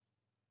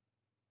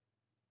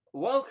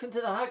Welcome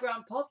to the High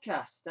Ground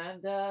podcast,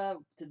 and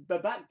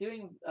we're back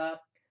doing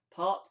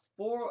part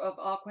 4 of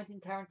our Quentin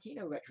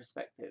Tarantino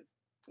retrospective.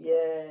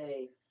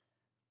 Yay!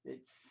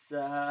 It's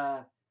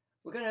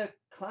we're going to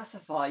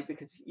classify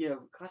because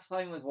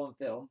classifying with one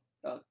film,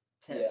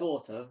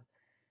 sort of,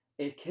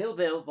 is Kill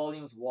Bill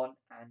Volumes 1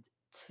 and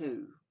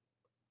 2.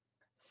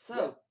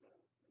 So,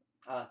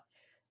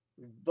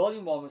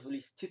 Volume 1 was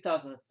released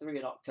 2003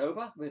 in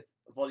October, with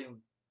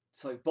Volume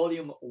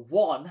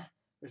 1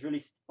 was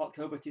released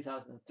October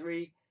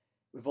 2003,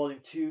 with Volume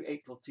 2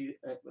 April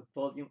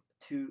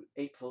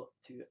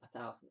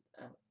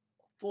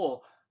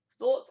 2004.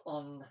 Thoughts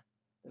on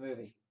the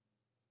movie?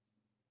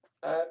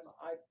 I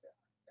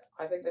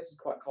think this is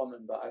quite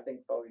common, but I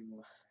think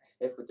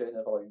if we're doing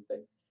the volume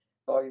thing,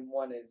 Volume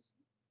 1 is,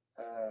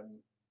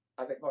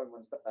 I think Volume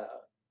 1's better,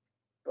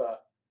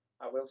 but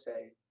I will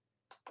say,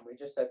 and we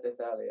just said this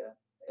earlier,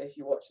 if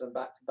you watch them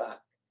back to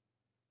back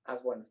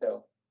as one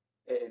film,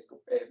 it is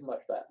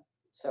much better,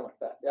 so much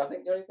better. I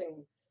think the only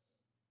thing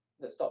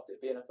that stopped it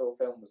being a full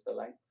film was the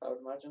length, I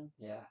would imagine.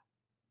 Yeah.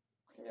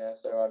 Yeah,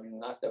 so I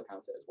mean, I still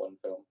count it as one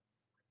film.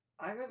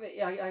 I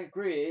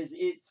agree.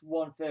 It's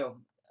one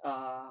film.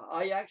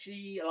 I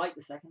actually like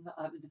the second.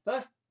 The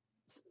first,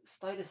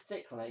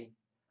 stylistically,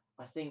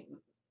 I think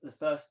the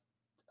first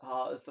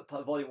part of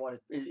Volume 1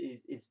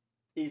 is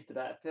the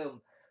better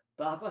film.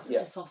 But I've got such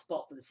a soft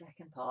spot for the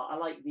second part. I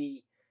like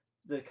the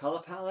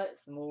colour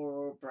palettes, the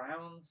more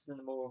browns and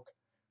the more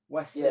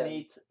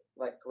westerny.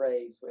 Like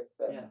greys with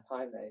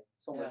Paime.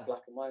 It's almost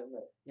black and white, isn't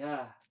it?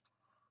 Yeah.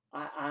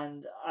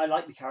 And I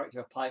like the character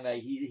of Paime.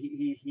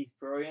 He's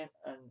brilliant,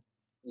 and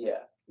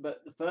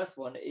But the first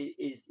one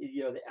is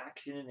the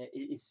action in it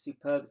is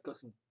superb. It's got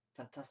some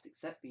fantastic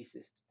set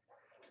pieces.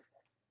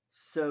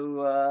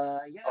 So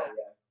yeah. Oh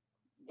yeah.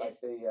 Like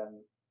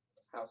the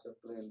House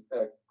of Blue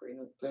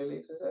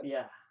Leaves, is it?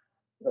 Yeah.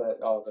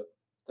 The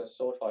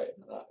sword fight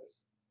in that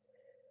is,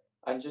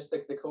 and just the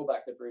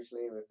callback to Bruce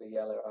Lee with the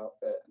yellow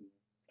outfit and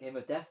Game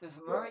of Death, if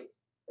I'm right.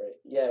 Great.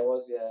 Yeah, it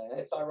was. Yeah,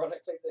 it's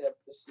ironically the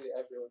suit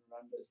everyone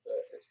remembers, but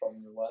it's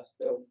from the worst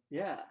film.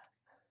 Yeah,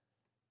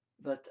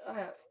 but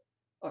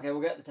okay,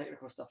 we'll get the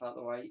technical stuff out of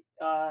the way.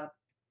 I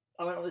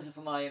went on listen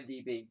from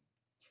IMDb.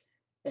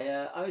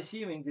 I'm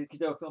assuming because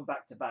they were filmed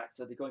back to back,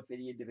 so they're going for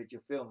the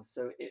individual films.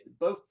 So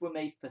both were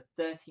made for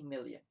 $30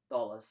 million.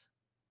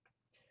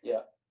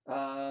 Yeah.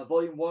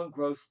 Volume 1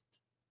 grossed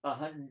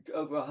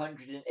over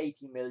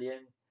 180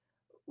 million,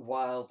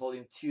 while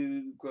Volume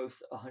 2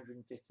 grossed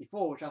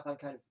 154, which I find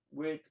kind of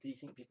weird because you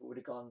think people would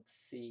have gone to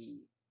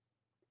see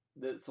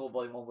saw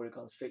Volume 1 would have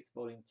gone straight to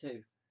Volume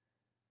 2.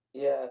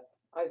 Yeah,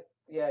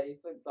 you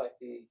think like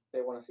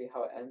they want to see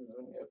how it ends,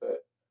 wouldn't you?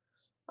 But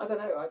I don't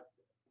know.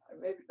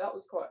 Maybe that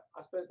was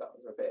I suppose that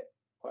was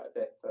quite a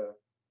bit for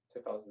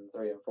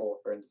 2003 and 4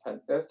 for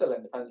independent. They're still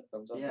independent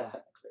films, aren't they,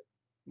 technically?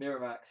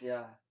 Miramax,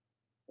 yeah.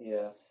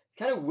 Yeah. It's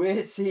kind of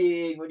weird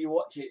seeing when you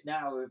watch it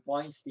now with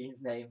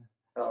Weinstein's name.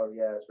 Oh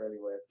yeah, it's really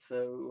weird.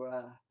 So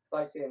it's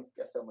like seeing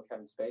a film with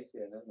Kevin Spacey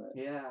in, isn't it?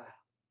 Yeah.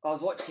 I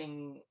was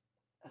watching,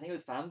 I think it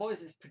was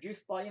Fanboys. It's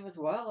produced by him as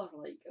well. I was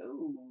like,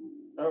 oh.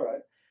 All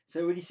right.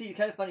 So when you see,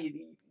 kind of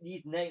funny,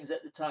 these names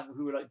at the time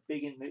who were like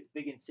big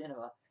in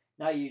cinema,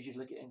 now you just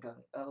look at it and go,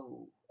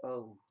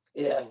 oh.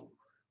 Yeah. Oh.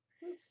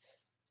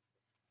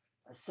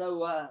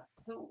 So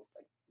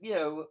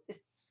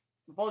it's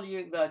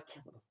volume.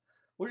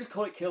 We'll just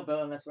call it Kill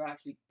Bill unless we're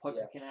actually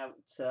picking out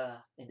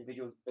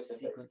individual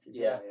sequences.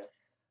 Yeah.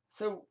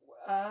 So,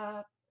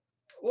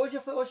 what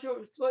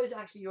is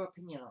actually your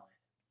opinion on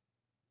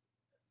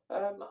it?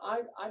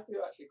 I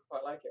do actually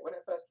quite like it. When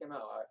it first came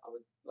out, I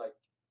was like,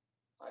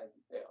 I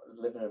was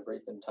living and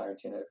breathing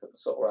Tarantino because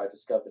it's sort of where I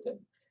discovered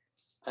him,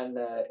 and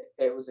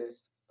it was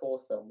his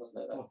fourth film,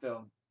 wasn't it? Fourth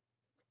film.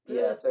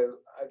 Yeah. So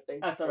I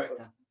think as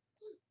director.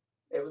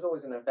 It was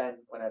always an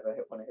event whenever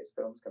one of his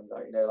films comes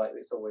out. Like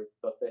it's always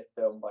the fifth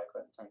film by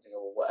Quentin Tarantino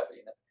or whatever.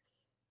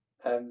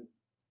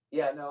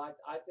 Yeah, no, I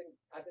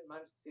didn't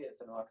manage to see it at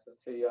cinema because I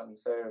was too young.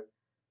 So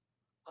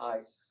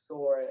I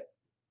saw it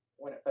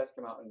when it first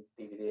came out on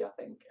DVD, I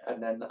think,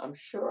 and then I'm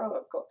sure I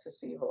got to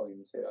see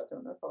Volume 2. I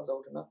don't know if I was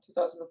old enough.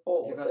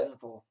 2004.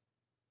 2004.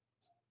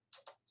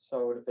 So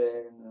I would have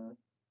been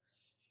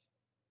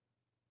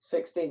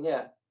 16.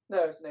 Yeah.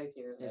 No, it's an 18,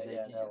 isn't it? 18,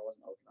 yeah. No, I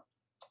wasn't old enough.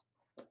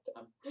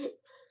 Damn.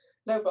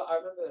 No, but I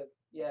remember.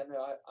 Yeah,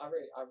 no, I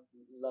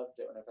loved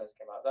it when it first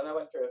came out. Then I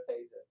went through a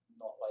phase of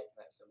not liking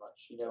it so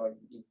much. When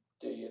you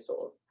do your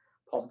sort of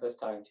pompous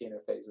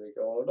Tarantino phase where you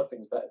go, "Oh,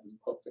 nothing's better than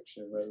Pulp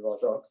Fiction and Reservoir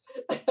Dogs."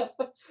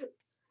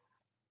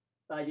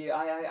 I do.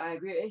 I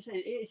agree.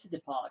 It's a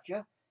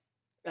departure,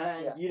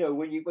 and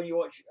when you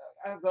watch,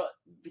 I've got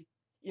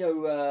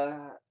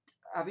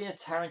I've been a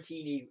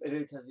Tarantino in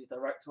terms of his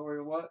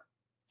directorial work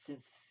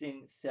since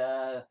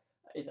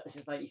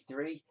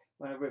 '93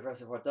 when I read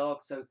Reservoir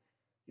Dogs. So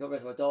you got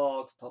Reservoir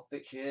Dogs, Pulp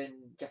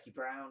Fiction, Jackie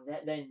Brown.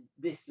 Then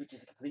this, which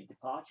is a complete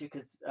departure,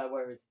 because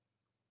whereas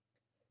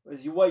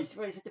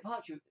it's a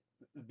departure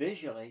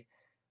visually,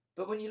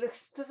 but when you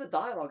listen to the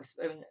dialogue,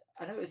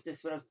 I noticed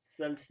this when I was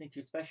listening to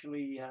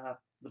especially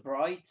The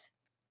Bride.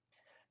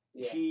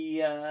 Yeah. she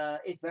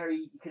is very.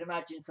 You can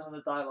imagine some of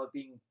the dialogue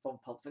being from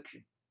Pulp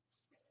Fiction,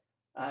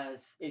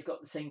 as it's got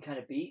the same kind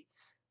of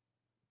beats,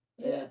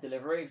 Yeah.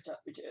 delivery,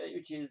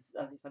 which is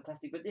I think is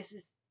fantastic. But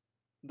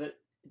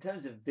in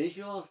terms of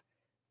visuals,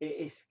 it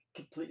is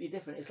completely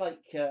different. It's like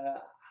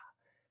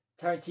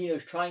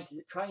Tarantino's trying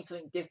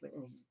something different,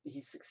 and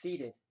he's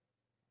succeeded.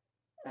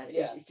 And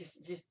Yeah. it's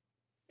just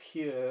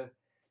pure.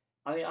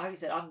 I mean, like I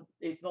said,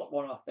 it's not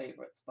one of my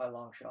favorites by a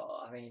long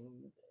shot. I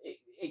mean,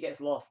 it gets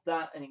lost.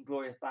 That and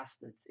Inglorious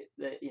Bastards,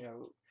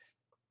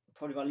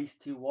 probably my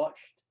least two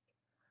watched.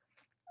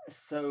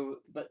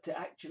 So, but to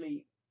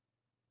actually,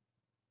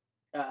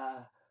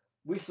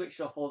 we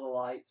switched off all the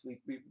lights.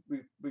 We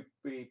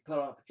put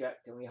on a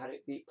projector and we had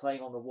it be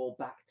playing on the wall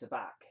back to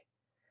back.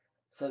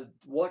 So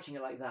watching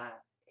it like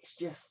that, it's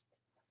just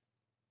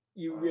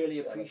you really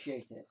jealous.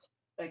 appreciate it.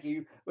 Thank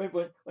you.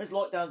 Once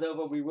lockdown's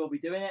over, we will be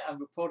doing it, and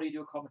we'll probably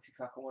do a commentary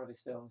track on one of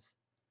his films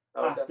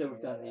after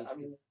we've done these. I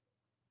mean,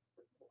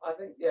 I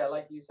think, yeah,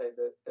 like you say,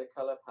 the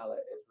color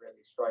palette is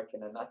really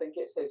striking, and I think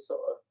it's his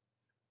sort of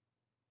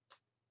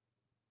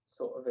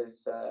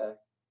his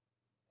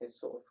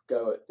sort of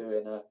go at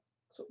doing a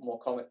sort of more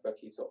comic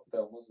booky sort of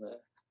film, wasn't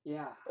it?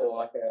 Yeah. Or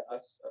like a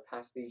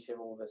pastiche of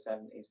all the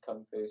 70s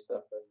kung fu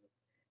stuff,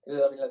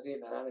 because I mean, there's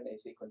even an anime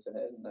sequence in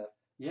it, isn't there?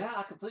 Yeah,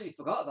 I completely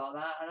forgot about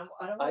that, and I'm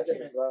I did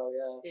watching as well.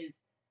 Yeah.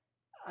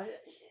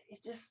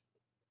 It's just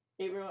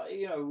they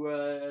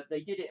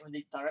did it when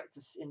they direct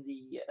us in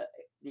the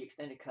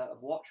extended cut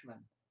of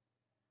Watchmen,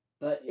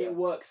 but Yeah. it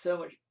works so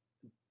much.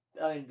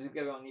 I mean, don't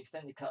get me wrong, the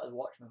extended cut of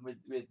Watchmen with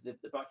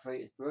the Black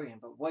Freight is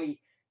brilliant, but way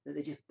that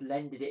they just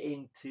blended it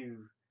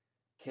into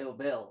Kill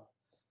Bill,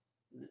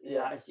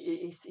 Yeah.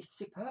 it's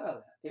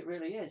superb. It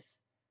really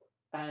is,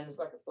 and It's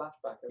like a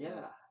flashback, isn't it?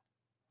 yeah,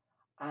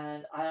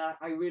 and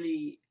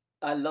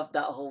I love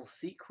that whole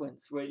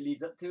sequence where it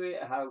leads up to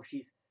it. How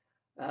she's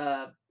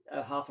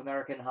half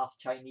American, half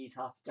Chinese,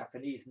 half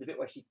Japanese, and the bit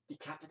where she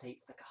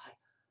decapitates the guy.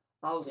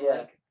 I was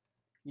like,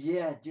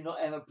 yeah, do not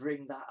ever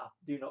bring that up.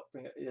 Do not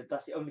bring it.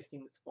 That's the only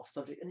thing that's off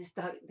subject. And it's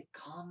that the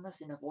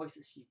calmness in her voice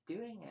as she's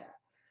doing it.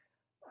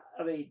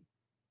 I mean,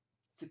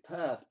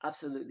 superb,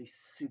 absolutely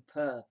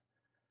superb.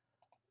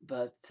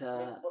 But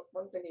I mean,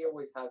 one thing he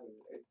always has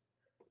is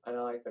an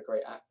eye for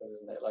great actors,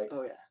 isn't it? Like,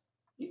 oh yeah,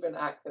 even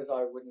actors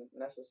I wouldn't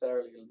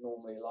necessarily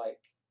normally like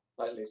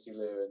Lucy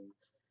Liu and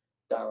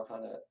Daryl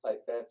Hannah,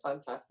 like they're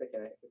fantastic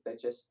in it because they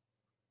just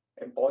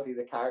embody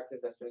the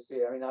characters they're supposed to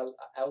see. I mean, Elle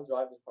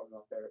Driver's probably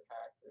my favorite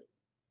character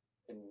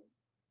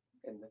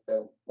in the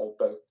film, or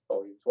both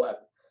volumes,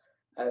 whatever.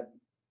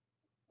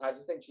 I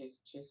just think she's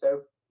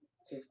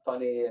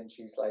funny, and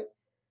she's like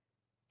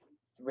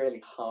really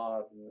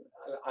hard, and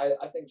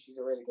I think she's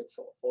a really good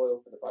sort of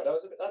foil for the bride. I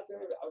was a bit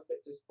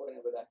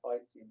disappointed with that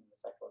fight scene in the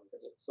second one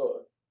because it sort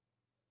of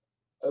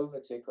over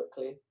too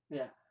quickly.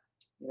 Yeah.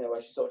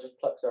 Where she sort of just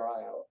plucks her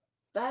eye out.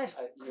 That's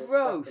You're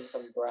gross.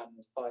 expecting some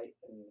grand fight,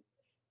 and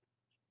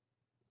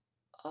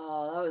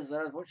oh, that was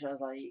when I was watching. I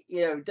was like,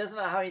 it doesn't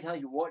matter how many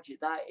times you watch it.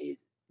 That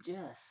is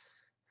just.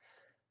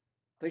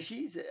 But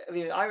I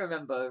mean, I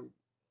remember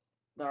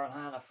Daryl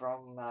Hannah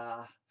from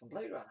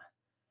Blade Runner.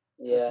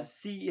 yeah. So to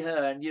see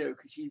her, and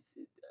because she's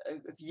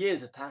years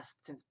have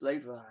passed since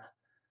Blade Runner.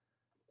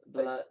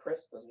 But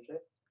Chris, doesn't she?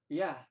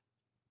 Yeah,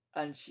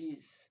 and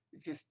she's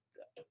just,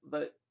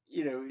 but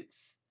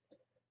it's,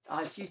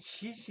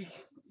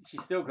 she's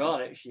still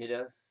got it. She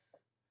does.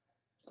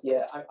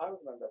 Yeah, I always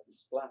remember from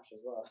Splash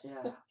as well.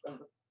 Yeah.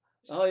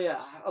 Oh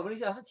yeah, I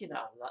haven't seen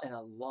that in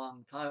a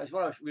long time. It's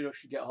one I really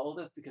should get hold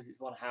of because it's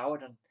Ron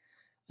Howard, and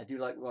I do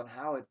like Ron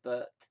Howard.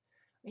 But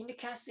I mean, the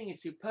casting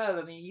is superb.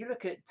 I mean, you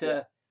look at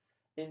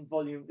in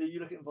volume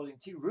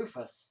 2,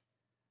 Rufus,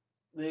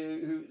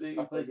 who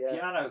plays the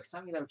piano,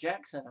 Samuel L.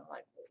 Jackson. I'm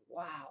like,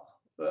 wow.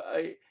 But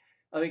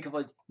I mean, come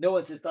on, no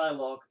one says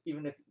dialogue,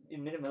 even if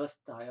in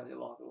minimalist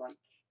dialogue,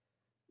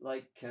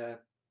 like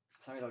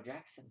Samuel L.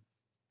 Jackson.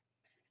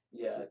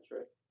 Yeah, so,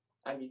 true.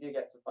 And you do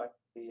get to fight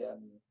the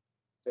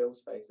Bill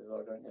space as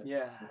well, don't you?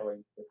 Yeah.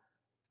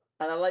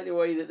 And I like the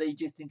way that they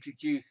just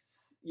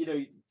introduce, you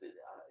don't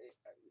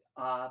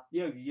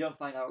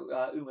find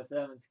out Uma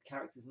Thurman's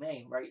character's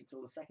name right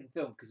until the second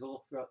film, because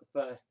all throughout the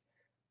first,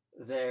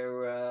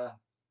 they're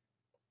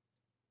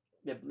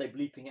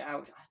bleeping it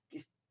out.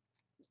 Just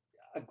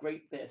a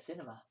great bit of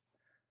cinema.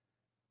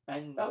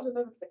 And that was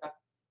another thing that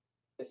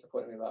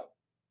disappointed me about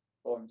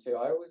Volume 2.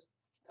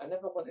 I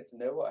never wanted to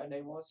know what her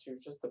name was. She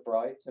was just a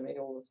bride to me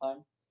all the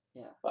time.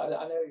 Yeah. But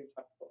I know you're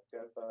trying to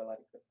go for like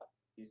the fact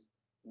that she's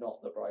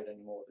not the bride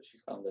anymore, that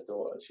she's found her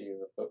daughter. She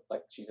is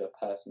she's a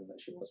person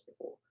that she was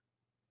before.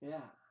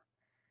 Yeah.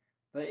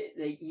 But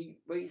he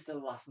waits to the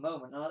last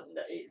moment.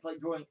 It's like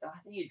drawing. I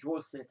think it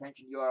draws the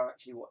attention. You are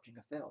actually watching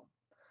a film.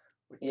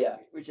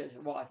 Which is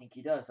what I think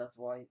he does. That's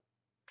why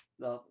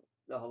the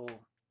whole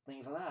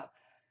thing's like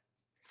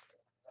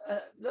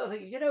that. The other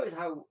thing is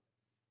how,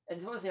 and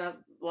it's one thing I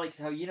like is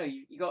how you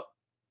got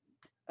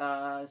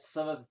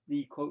some of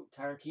the quote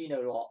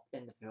Tarantino lot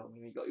in the film.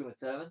 You got Uma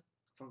Thurman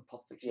from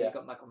Pulp Fiction. You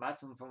got Michael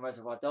Madsen from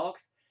Reservoir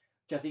Dogs,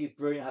 which I think is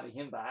brilliant having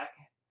him back.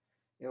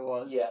 It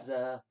was.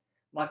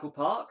 Michael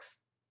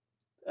Parks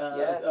as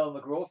Yeah. Earl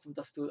McGraw from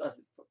Dusk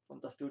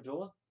Till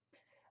Dawn,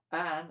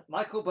 and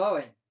Michael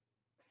Bowen,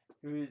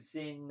 who's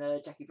in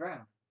Jackie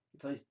Brown. He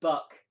plays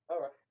Buck,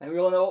 All right. and we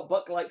all know what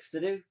Buck likes to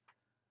do.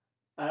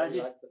 And Oh,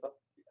 you like the book?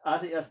 I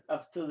think that's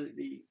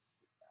absolutely,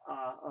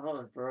 I thought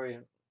it was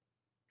brilliant.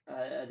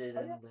 I did,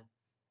 Oh, yeah. and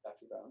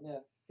Jackie Brown.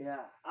 Yeah.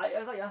 yeah, I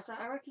was like,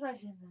 I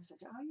recognise him. I was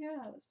like, oh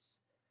yeah,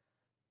 that's.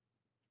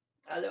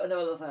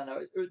 Another thing I know,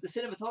 the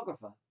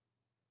cinematographer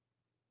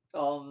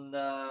on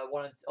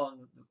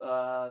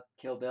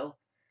Kill Bill,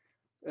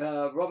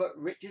 Robert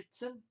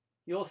Richardson.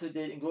 He also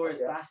did Inglourious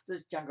yeah.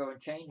 Bastards, Django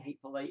Unchained,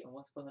 Hateful Eight, and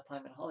Once Upon a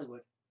Time in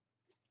Hollywood.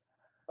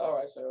 All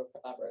right, so a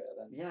collaborator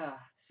then. Yeah,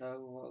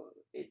 so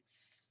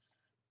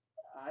it's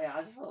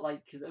I just don't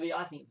like, because I mean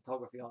I think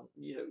photography on,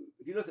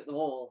 if you look at them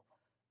all,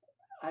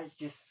 I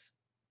just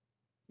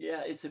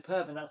it's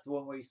superb, and that's the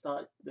one where you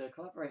start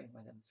collaborating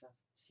with them.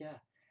 So yeah,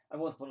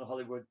 and Once Upon a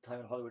Time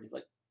in Hollywood is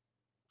like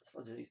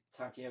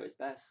Tarantino at his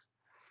best.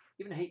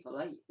 Even Hateful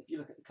Eight, if you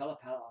look at the color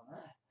palette on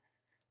there.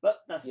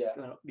 But that's just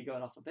going to be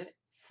going off a bit.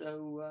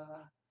 So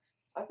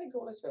I think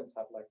all his films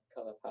have like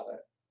color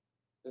palette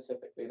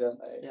specifically, don't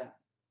they? Yeah.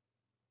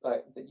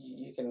 Like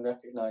you can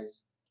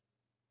recognize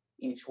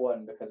each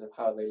one because of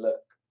how they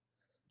look.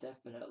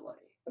 Definitely.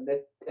 And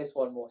this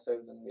one more so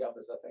than the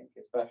others, I think,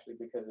 especially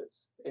because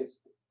it's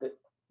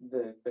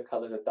the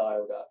colors are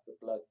dialed up, the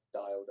blood's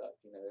dialed up,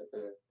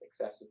 the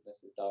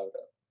excessiveness is dialed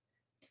up.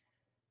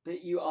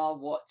 But you are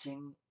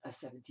watching a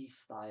 70s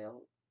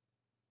style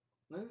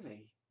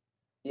movie.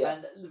 Yeah.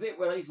 And the bit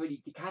where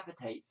he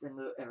decapitates and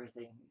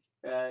everything,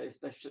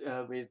 especially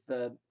with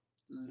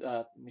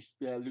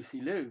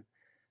Lucy Liu.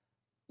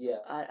 Yeah.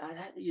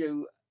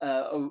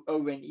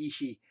 Oren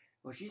Ishii,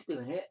 well, she's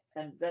doing it,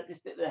 and that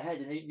just bit their head,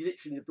 and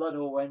literally the blood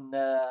all went.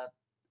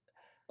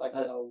 Like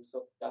an old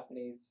sort of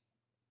Japanese.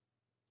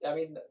 I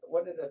mean,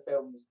 one of the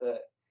films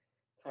that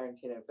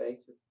Tarantino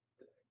based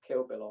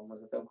Kill Bill on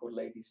was a film called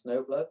Lady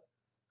Snowblood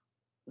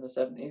in the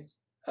 70s.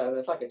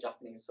 It's like a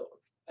Japanese sort of.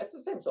 It's the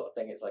same sort of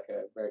thing. It's like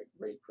a very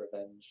rape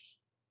revenge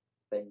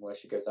thing where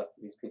she goes after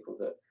these people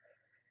that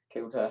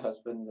killed her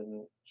husband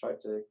and tried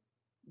to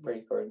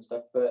rape her and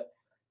stuff. But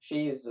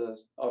she's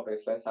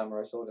obviously a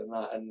samurai sword in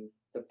that, and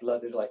the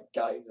blood is like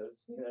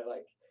geysers,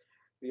 like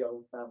the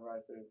old samurai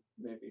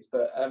movies.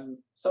 But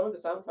some of the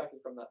soundtrack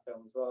is from that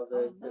film as well.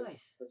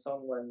 Nice. The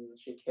song when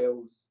she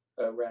kills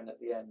Ren at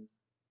the end,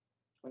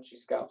 when she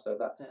scalps her,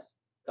 that's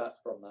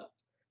from that.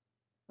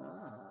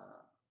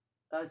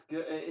 That's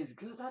good. It's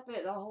good, that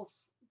bit. That whole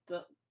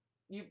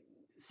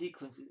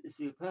sequence is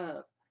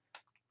superb.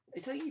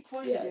 It's like you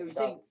pointed out.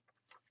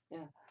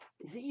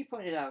 You think you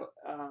pointed out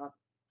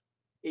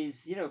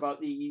is about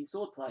the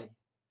swordplay.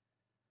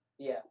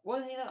 Yeah.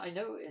 One thing that I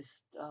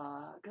noticed,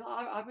 because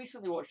I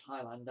recently watched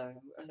Highlander,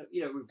 and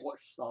we've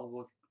watched Star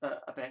Wars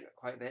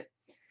quite a bit.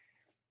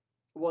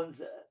 Ones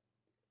that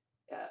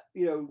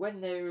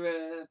when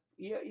they're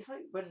it's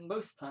like when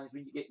most times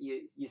when you get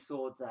your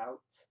swords out,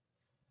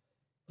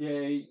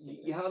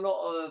 you have a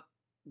lot of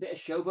bit of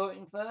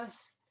showboating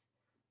first.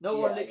 No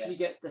one literally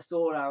gets their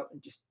sword out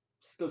and just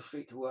goes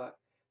straight to work.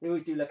 They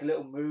always do like a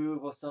little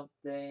move or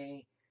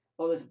something,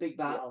 or there's a big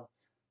battle.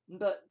 Yeah.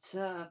 But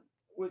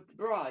with the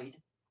bride,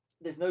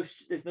 there's no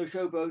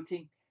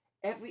showboating.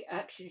 Every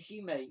action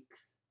she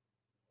makes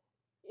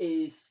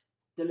is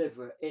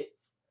deliberate.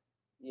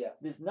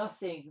 There's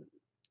nothing.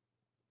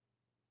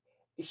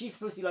 She's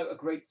supposed to be like a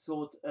great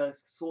sword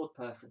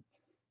person,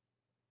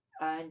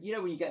 and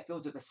when you get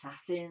films with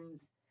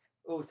assassins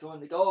or someone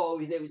that go,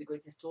 they were the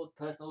greatest sword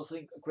person, or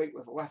something great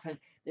with a weapon.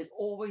 There's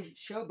always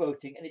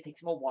showboating, and it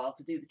takes them a while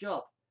to do the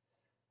job.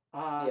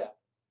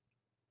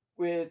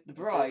 With the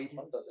bride, James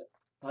Bond does it.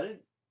 Pardon?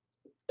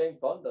 James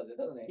Bond does it,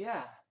 doesn't he?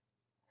 Yeah.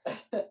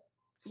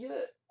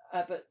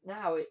 But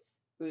now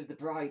it's with the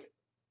bride.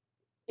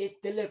 It's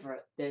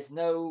deliberate. There's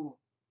no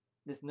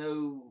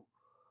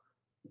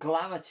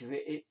glamour to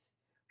it.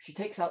 She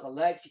takes out the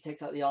legs. She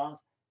takes out the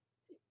arms.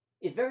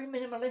 It's very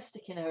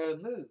minimalistic in her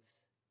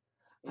moves.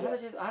 And I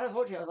was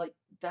watching it. I was like,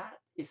 that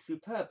is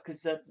superb,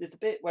 because there's a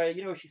bit where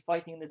she's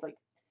fighting, and there's like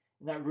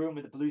in that room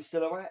with the blue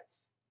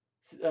silhouettes,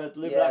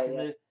 blue black and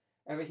the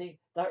everything.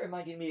 That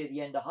reminded me of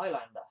the end of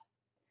Highlander,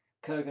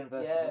 Kurgan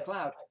versus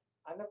McLeod.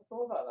 I never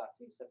thought about that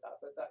till you said that,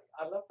 but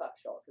I love that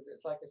shot, because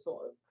it's like a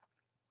sort of,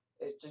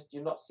 it's just,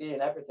 you're not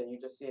seeing everything,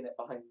 you're just seeing it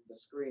behind the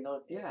screen,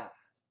 aren't you?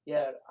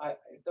 Yeah.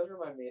 It does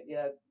remind me.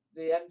 Yeah,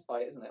 the end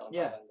fight, isn't it, on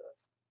Highlander?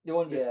 The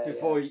one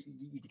before he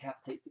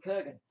decapitates the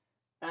Kurgan.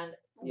 And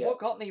what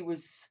got me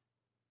was,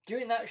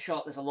 during that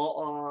shot, there's a lot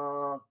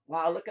of,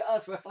 wow, look at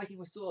us, we're fighting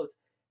with swords.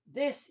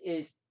 This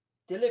is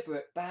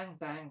deliberate, bang,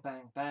 bang,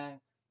 bang, bang.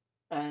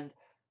 And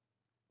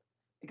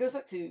it goes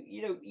back to,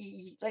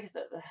 like I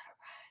said, I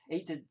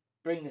hate to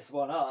bring this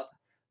one up,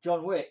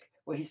 John Wick,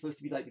 where he's supposed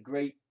to be like the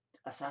great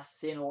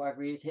assassin or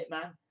whatever he is,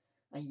 hitman.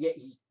 And yet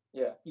he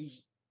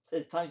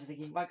there's times you're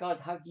thinking, my God,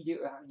 how do you do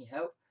it without any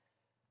help?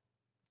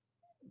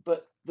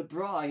 But the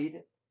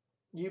bride,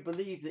 you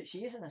believe that she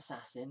is an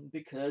assassin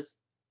because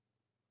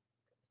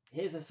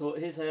here's a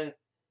sword. Is it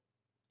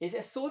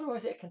a sword or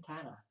is it a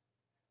katana?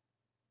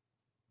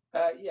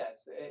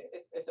 Yes,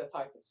 it's a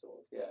type of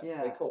sword. Yeah,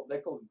 Yeah, they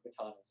call them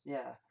katanas.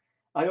 yeah.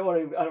 I don't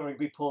want to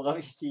be pulled up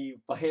to you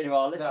by any of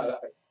our listeners. No,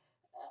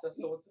 it's a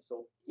sword's a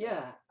sword.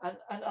 Yeah, and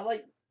I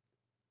like.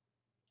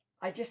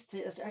 I just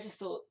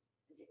thought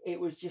it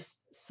was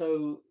just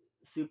so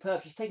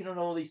superb. She's taken on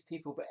all these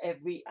people, but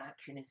every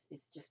action is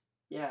just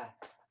yeah.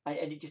 And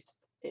it just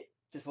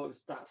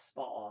was that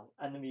spot on,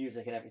 and the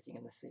music and everything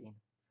in the scene.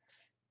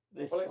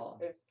 This Well, spot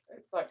on. it's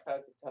like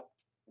her to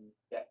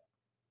get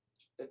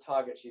the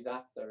target she's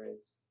after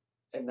is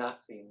in that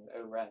scene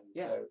Oren.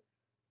 Yeah. So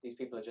these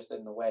people are just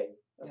in the way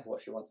of Yeah.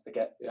 what she wants to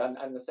get to.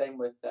 And the same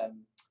with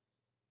when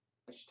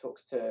she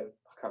talks to,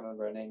 I can't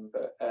remember her name,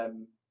 but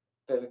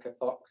Vivica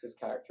Fox's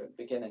character at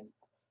the beginning.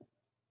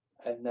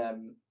 And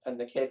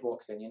the kid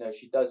walks in,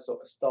 she does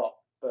sort of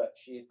stop, but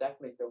she's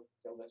definitely still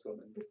this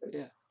woman because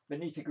Yeah,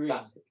 Benita Green.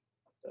 that's the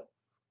stuff.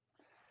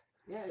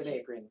 Yeah,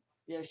 Benita Green.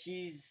 Yeah,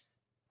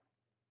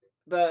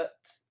 but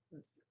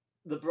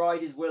the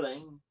bride is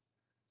willing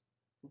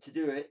to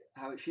do it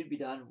how it should be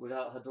done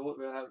without her daughter,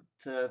 without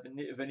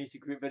Benita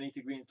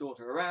Green's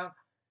daughter around.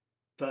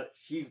 But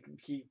she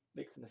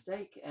makes a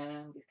mistake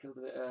and gets killed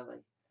a bit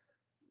early.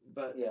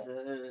 But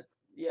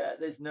yeah,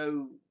 there's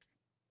no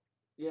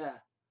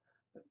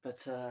but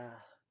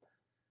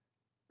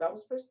that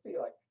was supposed to be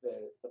like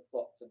the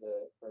plot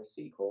for a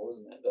sequel,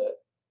 wasn't it? That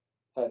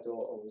her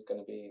daughter was going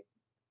to be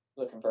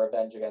looking for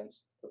revenge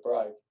against the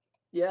bride.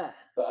 Yeah.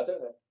 But I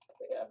don't know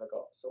if it ever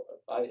got sort of.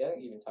 I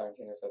think even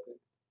Tarantino said that.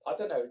 I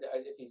don't know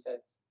if he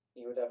said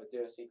he would ever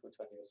do a sequel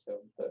to any of his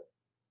films, but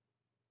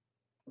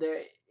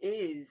there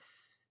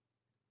is.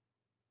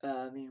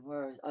 I mean,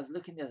 whereas I was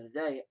looking the other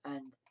day,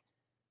 and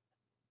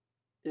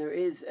there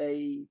is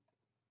a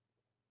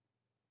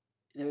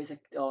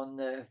on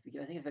the.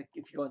 I think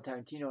if you go on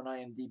Tarantino on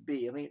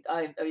IMDb, I mean,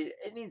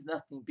 it means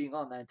nothing being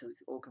on there until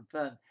it's all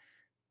confirmed.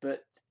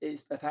 But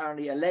it's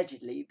apparently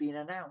allegedly been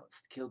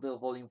announced, Kill Bill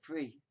Volume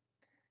 3.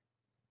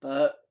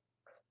 But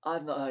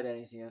I've not heard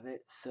anything of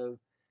it, so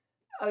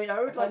I mean,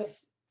 I would like to.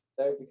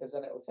 No, because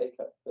then it will take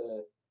up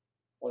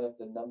one of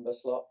the number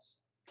slots,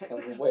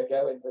 and we're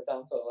down to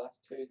the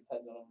last two,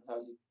 depending on how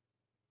you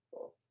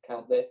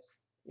count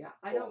this. Yeah,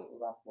 I don't.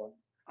 The last one.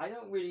 I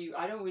don't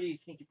really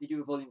think if they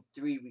do a Volume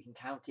 3, we can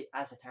count it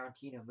as a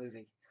Tarantino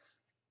movie,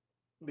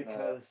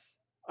 because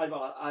I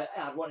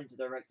want him to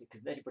direct it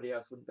because anybody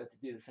else wouldn't be able to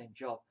do the same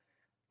job.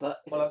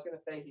 But I was going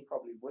to say he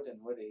probably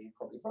wouldn't, would he? He'd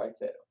probably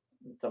write it,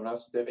 and someone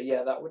else would do it. But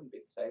yeah, that wouldn't be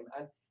the same.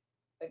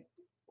 And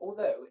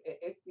although it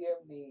is the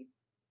only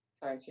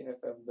Tarantino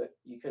film that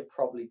you could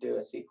probably do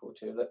a sequel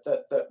to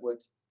that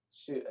would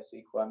suit a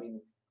sequel. I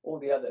mean, all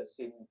the others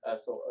seem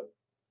sort of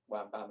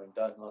wham bam and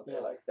done, aren't they?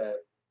 Like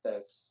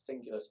they're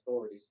singular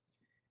stories.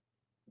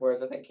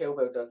 Whereas I think Kill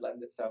Bill does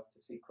lend itself to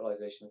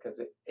sequelization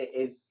because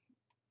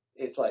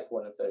it's like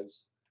one of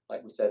those,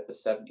 like we said, the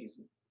 70s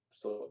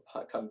sort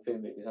of kung fu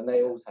movies, and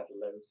they always had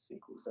loads of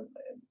sequels, didn't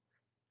they? And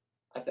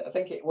I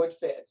think it would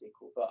fit a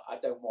sequel, but I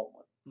don't want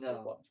one. No. Is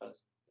what I'm trying to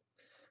say.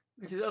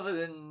 Because other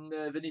than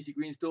Benita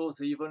Green's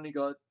daughter, you've only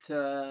got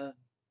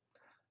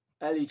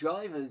Ellie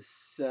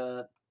Driver's,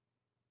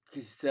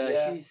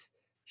 because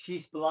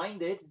she's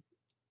blinded,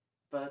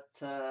 but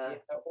I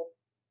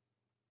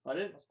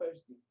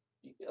suppose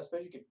you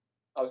could.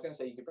 I was going to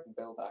say you could bring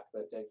Bill back,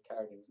 but David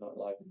Carradine's not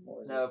alive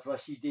anymore. No,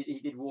 plus he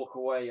did walk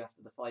away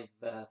after the 5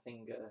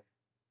 finger.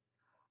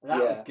 And that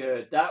was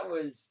good. That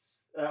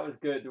was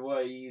good. The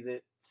way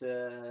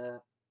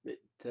that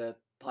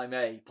Pai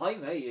Mei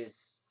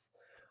is.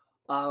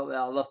 Oh,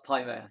 I love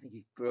Pai Mei. I think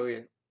he's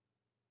brilliant.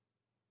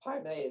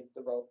 Pai Mei is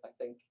the role. I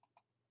think.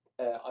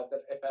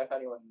 If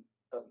anyone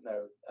doesn't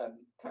know,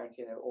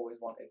 Tarantino always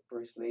wanted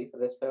Bruce Lee for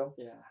this film.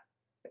 Yeah.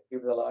 If he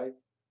was alive,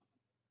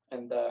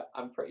 and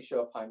I'm pretty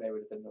sure Pai Mei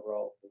would have been the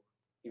role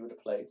he would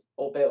have played,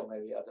 or Bill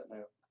maybe. I don't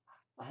know.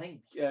 I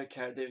think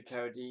David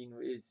Carradine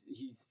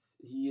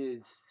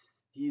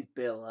he's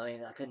Bill. I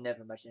mean, I could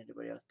never imagine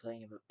anybody else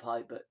playing him at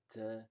Pai, but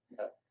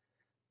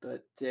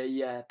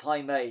yeah,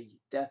 Pai Mei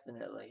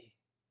definitely.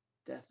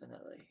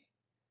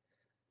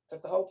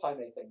 Because the whole Pai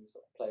Mei thing is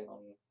sort of playing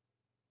on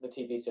the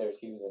TV series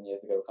he was in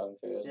years ago, Kung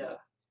Fu, isn't it?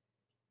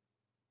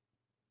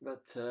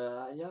 But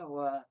a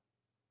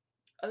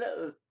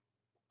little.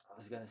 I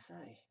was going to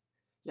say,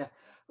 yeah.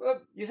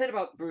 Well, you said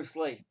about Bruce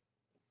Lee.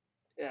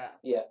 Yeah.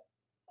 Yeah.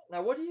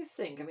 Now, what do you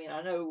think? I mean,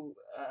 I know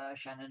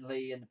Shannon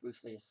Lee and the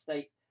Bruce Lee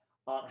estate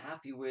aren't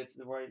happy with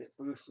the way that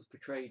Bruce was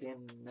portrayed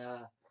in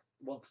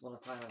Once Upon a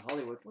Time in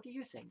Hollywood. What do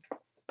you think?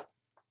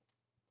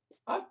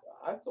 I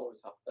thought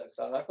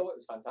it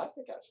was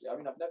fantastic, actually. I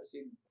mean, I've never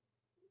seen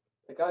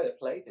the guy that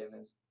played him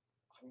is,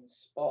 I mean,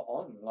 spot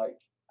on. Like,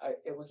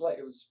 it was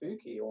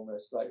spooky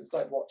almost. Like, it was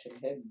like watching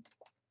him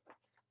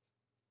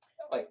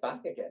like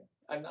back again.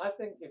 And I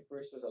think if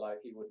Bruce was alive,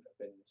 he wouldn't have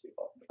been too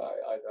bothered about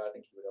it either. I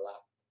think he would have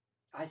laughed.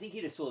 I think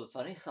he just saw the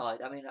funny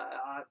side. I mean,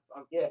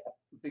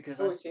 because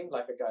he always seemed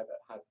like a guy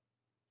that had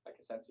like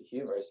a sense of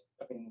humor.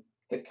 I mean,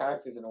 his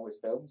characters in all his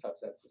films have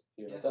senses of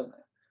humor, don't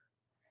they?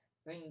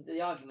 I mean,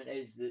 the argument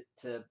is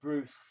that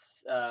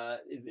Bruce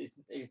is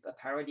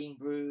parodying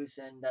Bruce,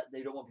 and that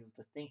they don't want people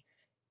to think.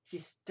 if you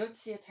go to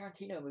see a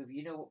Tarantino movie,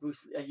 you know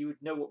what you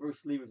would know what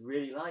Bruce Lee was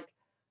really like,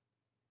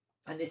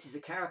 and this is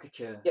a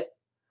caricature Yeah.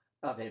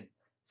 of him.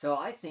 So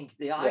I think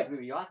I agree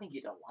with you. I think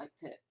you'd have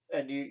liked it,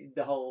 and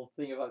the whole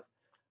thing about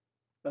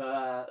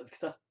because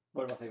that's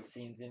one of my favorite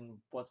scenes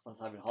in Once Upon a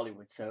Time in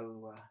Hollywood.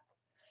 So,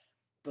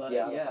 but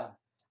yeah.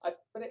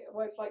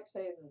 Well, it's like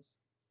saying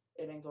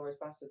in Inglourious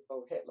Basterds,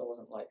 oh, Hitler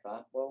wasn't like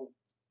that. Well,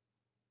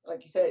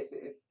 like you say,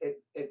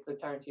 it's the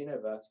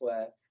Tarantino verse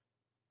where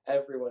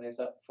everyone is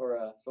up for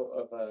a sort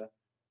of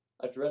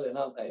a drilling,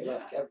 aren't they? Yeah.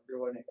 Like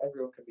everyone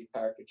can be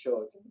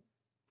caricatured. And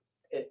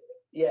I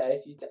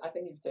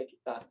think if you take it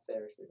that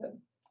seriously,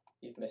 then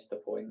you've missed the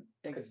point.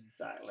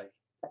 Exactly.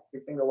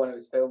 Every single one of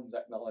his films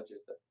not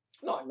acknowledges,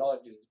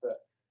 but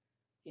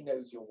he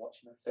knows you're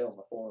watching a film,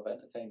 a form of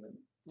entertainment.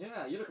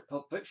 Yeah, you look at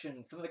Pulp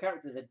Fiction, some of the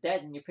characters are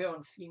dead and you appear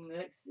on scene the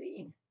next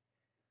scene.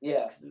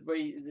 Yeah.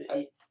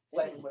 It's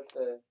playing with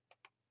the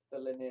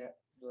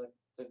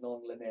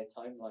non-linear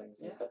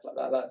timelines and stuff like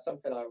that. That's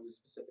something I would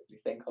specifically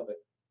think of it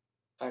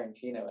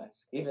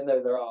Tarantino-esque, even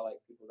though there are like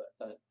people that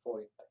have done it before,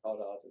 like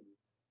Goddard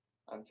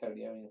and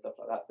Antonioni and stuff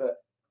like that.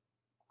 But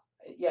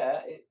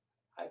yeah,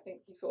 I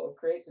think he sort of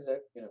creates his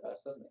own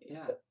universe, doesn't he?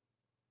 Yeah. So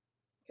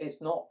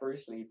it's not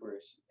Bruce Lee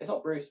Bruce. It's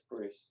not Bruce,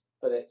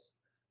 but it's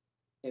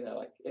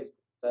like his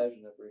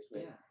version of Bruce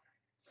Lee. Yeah.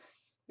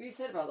 What you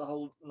said about the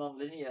whole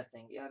non-linear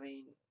thing, I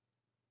mean,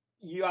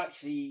 you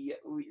actually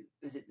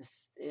is it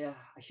this? Yeah,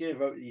 I should have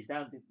wrote these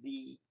down.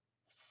 The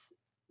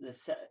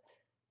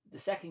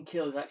second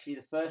kill is actually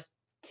the first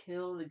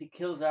kill. The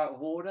kills are out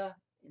of order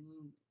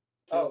in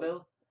Kill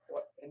Bill.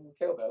 What, in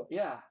Kill Bill?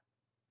 Yeah.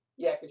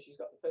 Yeah, because she's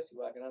got the pussy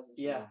wagon, hasn't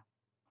she? Yeah.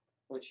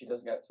 Which she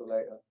doesn't get till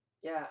later.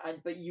 Yeah,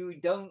 but you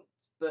don't.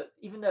 But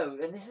even though,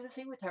 and this is the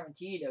thing with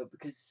Tarantino,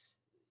 because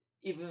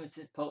even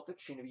since Pulp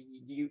Fiction, I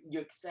mean, you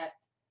accept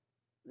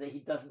that he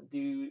doesn't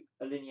do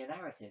a linear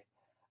narrative,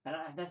 and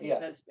I think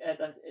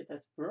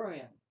that's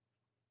brilliant.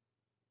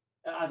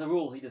 As a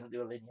rule, he doesn't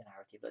do a linear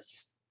narrative. That's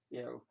just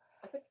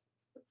I think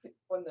the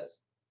one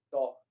that's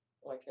got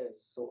like a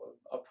sort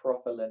of a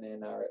proper linear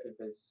narrative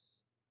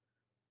is,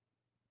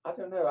 I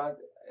don't know.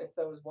 If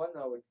there was one,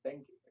 I would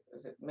think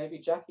is it maybe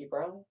Jackie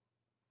Brown.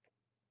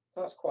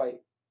 That's quite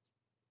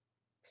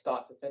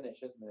start to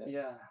finish, isn't it?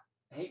 Yeah.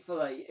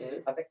 Hateful Eight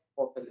is. I think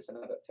because it's an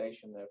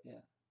adaptation, though.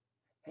 Yeah.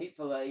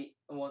 Hateful Eight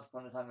and Once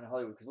Upon a Time in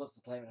Hollywood, because Once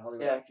Upon a Time in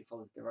Hollywood actually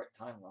follows the direct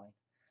timeline.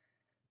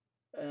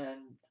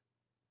 And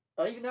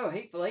even though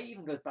Hateful Eight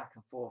even goes back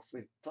and forth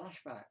with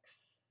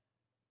flashbacks.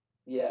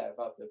 Yeah,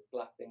 about the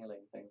black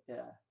dingling thing.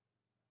 Yeah.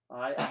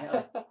 I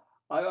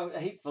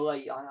Hateful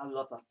Eight. I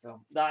love that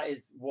film. That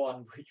is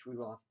one which we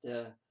will have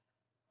to.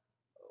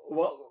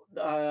 We'll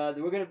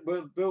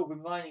be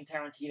mining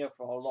Tarantino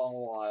for a long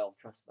while.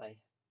 Trust me.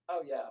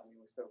 Oh yeah, I mean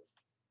we're still.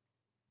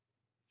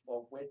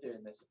 Well, we're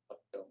doing this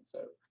film, so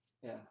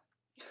yeah.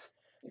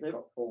 You've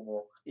got 4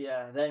 more.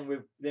 Yeah,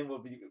 we've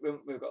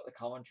got the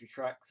commentary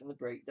tracks and the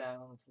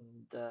breakdowns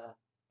and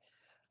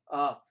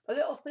a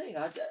little thing.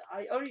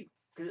 I only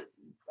because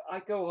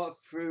I go up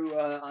through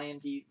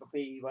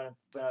IMDb when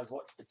I was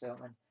watching the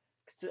film, and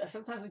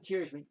sometimes I'm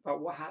curious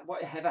about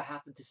whatever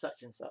happened to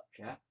such and such.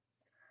 Yeah.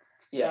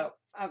 Yeah. Now,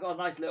 I've got a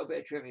nice little bit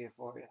of trivia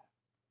for you.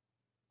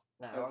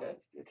 Now,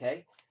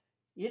 okay.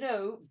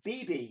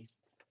 Bibi,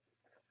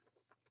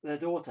 the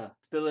daughter,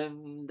 Bill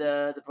and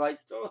the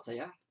bride's daughter,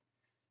 yeah,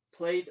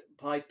 played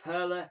by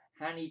Perla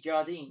Hanni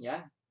Jardine,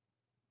 yeah.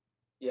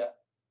 Yeah.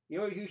 You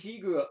know who she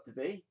grew up to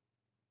be?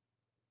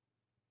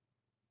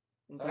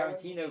 In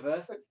Tarantino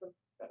verse.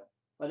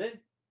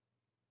 Pardon?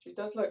 She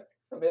does look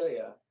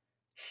familiar.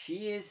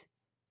 She is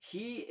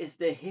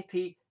the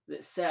hippie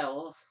that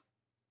sells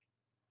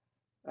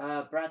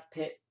Brad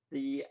Pitt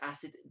the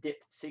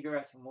acid-dipped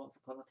cigarette from Once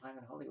Upon a Time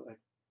in Hollywood.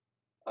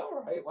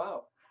 All right,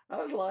 wow.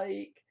 I was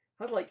like,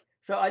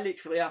 so I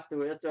literally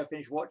after I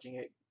finished watching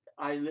it,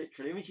 I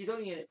mean, she's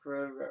only in it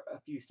for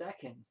a few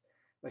seconds,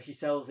 where she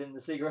sells him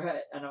the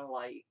cigarette, and I'm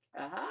like,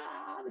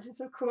 this is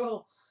so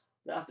cool.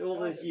 After all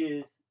those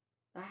years,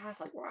 it's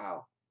like,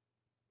 wow.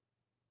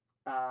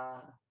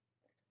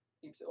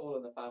 Keeps it all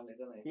in the family,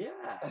 doesn't he?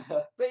 Yeah,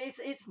 but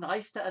it's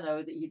nice to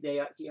know that they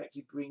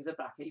actually brings her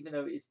back, even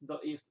though it's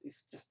not.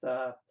 It's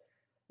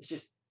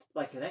just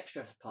like an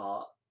extra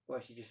part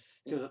where she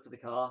just goes up to the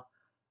car,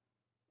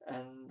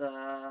 and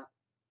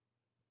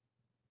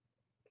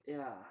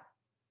yeah.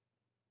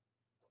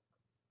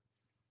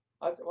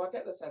 I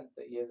get the sense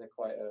that he is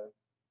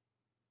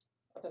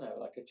I don't know,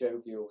 like a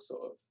jovial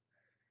sort of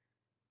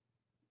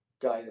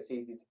guy that's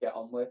easy to get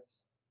on with.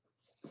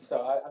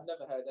 So I've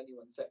never heard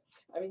anyone say.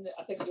 I mean,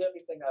 I think the only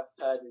thing I've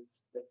heard is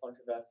the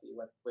controversy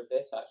with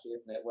this, actually,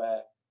 isn't it?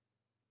 Where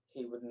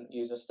he wouldn't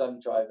use a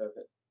stunt driver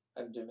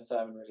and Uma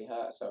Thurman really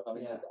hurt herself. I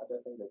mean, I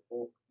don't think they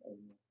talk.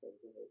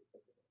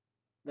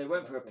 They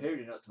went for a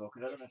period of not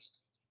talking, I don't know.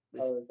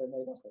 They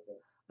made up of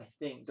it. I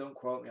think. Don't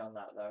quote me on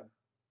that, though.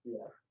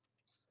 Yeah.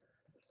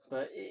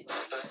 But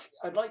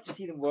I'd like to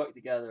see them work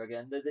together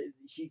again.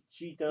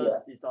 She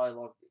does this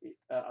dialogue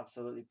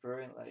absolutely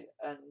brilliantly,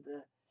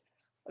 and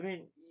I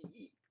mean,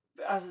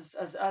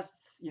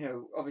 as you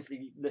know,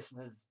 obviously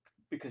listeners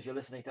because you're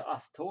listening to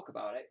us talk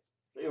about it.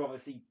 You're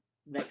obviously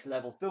next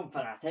level film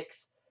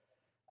fanatics,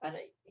 and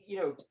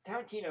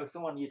Tarantino is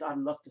someone I'd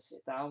love to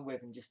sit down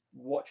with and just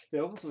watch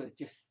films with,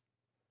 just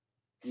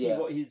see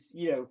what he's.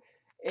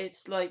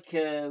 It's like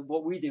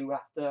what we do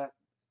after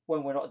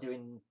when we're not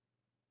doing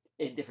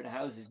in different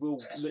houses.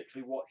 We'll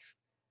literally watch.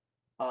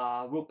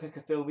 We'll pick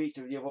a film each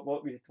of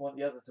what we want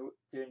the other to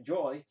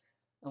enjoy,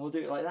 and we'll do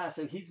it like that.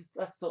 So that's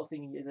the sort of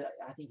thing that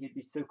I think it'd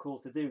be so cool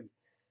to do.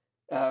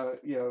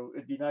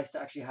 It'd be nice to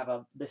actually have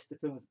a list of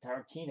films of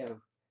Tarantino.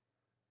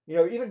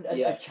 Even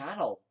a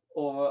channel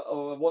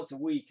or once a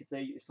week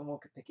if someone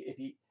could pick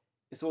it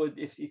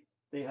if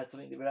they had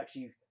something that would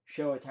actually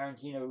show a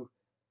Tarantino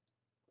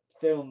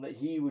film that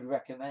he would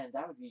recommend,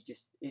 that would be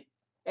just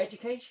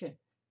education.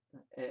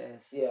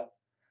 Yeah.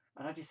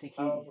 And I just think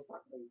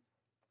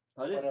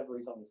whenever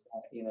he's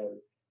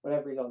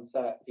on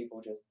set,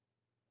 people just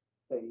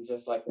say he's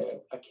just like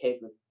a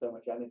kid with so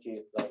much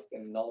energy, like,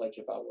 and knowledge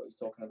about what he's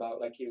talking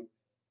about. Like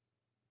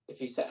if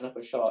he's setting up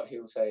a shot,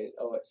 he'll say,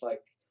 "Oh, it's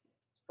like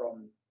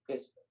from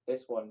this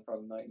one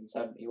from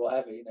 1970,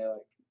 whatever,"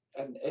 like,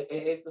 and it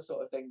is the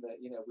sort of thing that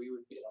we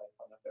would be like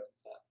on a film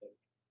set.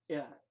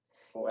 Yeah.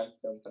 Or any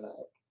film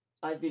fanatic.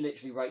 I'd be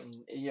literally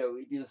writing,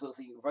 it'd be the sort of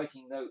thing,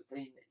 writing notes,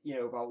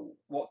 about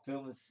what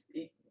films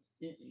you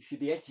should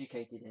be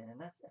educated in, and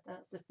that's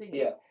the thing.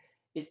 Yeah.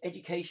 It's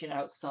education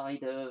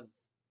outside of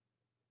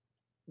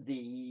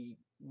the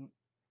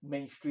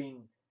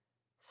mainstream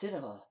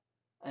cinema,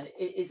 and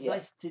it's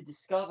nice to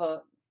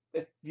discover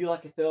if you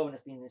like a film and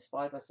it's been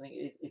inspired by something.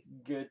 It's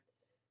good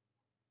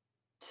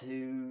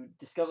to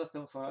discover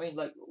films from. I mean,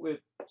 like with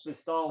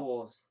Star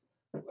Wars,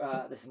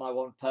 this is my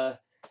one per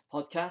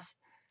podcast.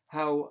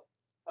 How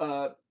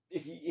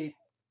if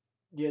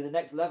you're the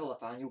next level of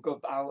fan, you'll go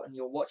out and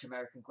you'll watch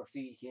American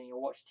Graffiti and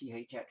you'll watch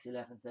THX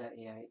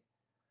 1138,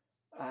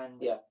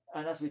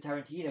 and that's with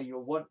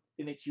Tarantino.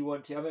 It makes you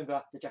want to. I remember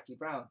after Jackie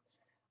Brown,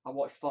 I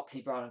watched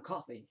Foxy Brown and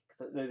Coffee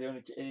because they're the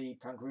only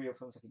Pangreal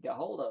films I could get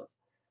hold of,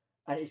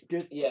 and it's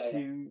good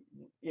to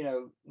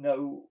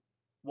know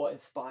what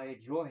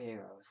inspired your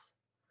heroes.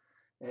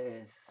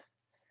 And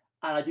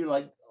I do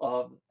like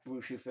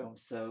Wushu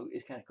films, so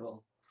it's kind of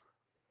cool.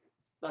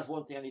 That's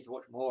one thing I need to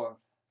watch more of.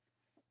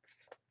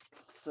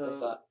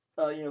 So,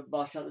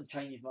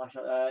 Chinese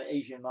martial,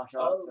 Asian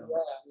martial arts films.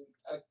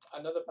 Yeah,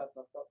 another person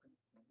I've got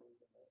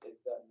is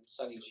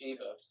Sonny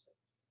Chiba,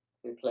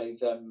 who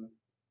plays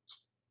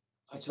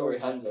Tori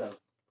Hunter.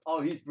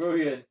 Oh, he's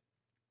brilliant.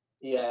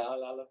 Yeah, I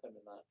love him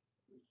in that.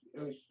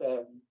 It was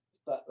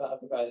that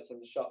other guy that's in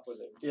the shop with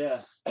him.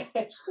 Yeah.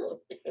 It's sort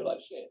of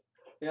like shit.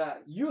 Yeah,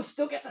 you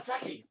still get the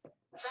sake.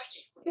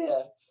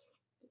 Yeah.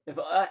 If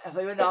I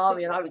were in the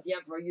army and I was the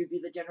emperor, you'd be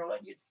the general,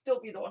 and you'd still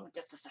be the one that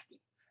gets the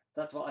sake.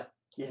 That's what I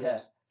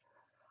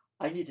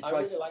need to try.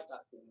 I really like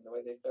that thing, the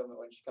way they film it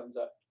when she comes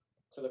up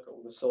to look at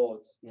all the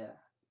swords. Yeah.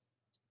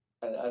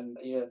 And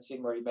the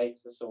scene where he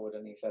makes the sword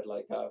and he said,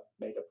 like, I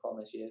made a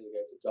promise years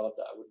ago to God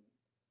that I wouldn't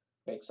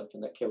make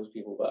something that kills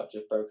people, but I've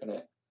just broken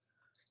it.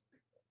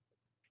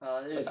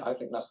 I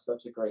think that's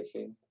such a great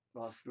scene.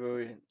 That's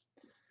brilliant.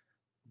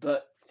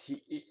 But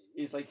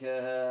it's like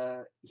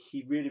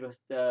he really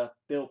must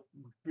Bill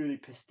really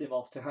pissed him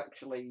off to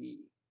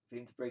actually for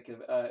him to break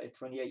a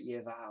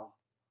 28-year vow.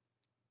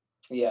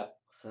 Yeah.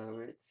 So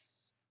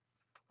it's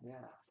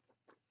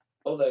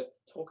Although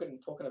talking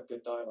of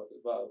good dialogue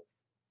as well,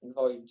 in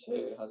Volume 2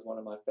 it has one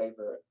of my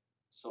favourite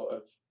sort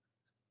of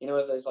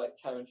those like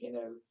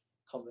Tarantino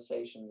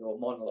conversations or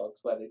monologues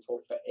where they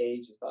talk for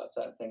ages about a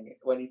certain thing.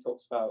 When he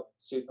talks about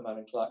Superman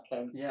and Clark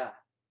Kent. Yeah.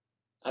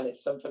 And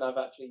it's something I've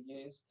actually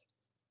used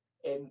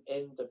in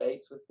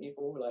debates with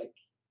people, like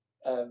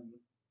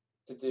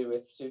to do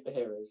with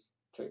superheroes,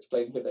 to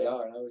explain who they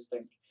are, and I always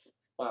think,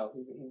 wow,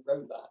 he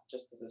wrote that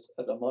just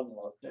as a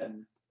monologue,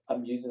 and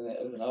I'm using it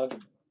as an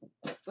argument.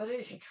 But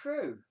it's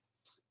true.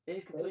 It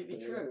is completely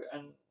true,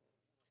 and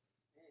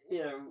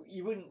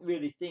you wouldn't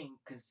really think,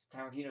 because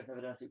Tarantino's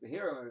never done a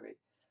superhero movie,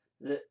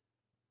 that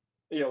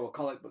a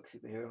comic book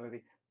superhero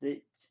movie,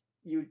 that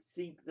you'd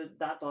think that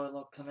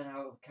dialogue coming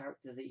out of a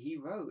character that he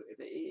wrote.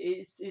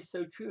 It's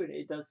so true, and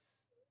it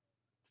does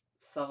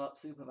sum up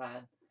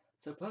Superman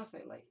so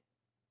perfectly.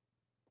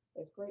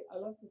 It's great. I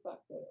love the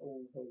fact that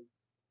all his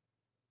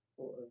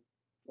sort of,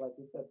 like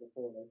we said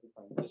before,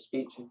 the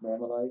speech is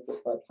normalised.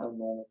 It's like how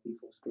normal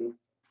people speak.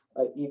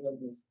 Like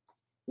even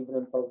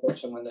in Pulp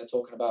Fiction, when they're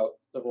talking about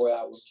the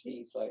Royale with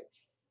cheese, like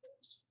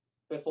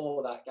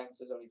before that,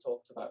 gangsters only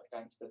talked about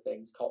gangster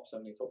things, cops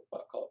only talked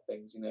about cop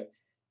things,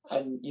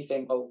 And you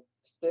think, well,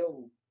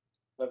 still,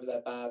 whether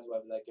they're bad,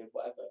 whether they're good,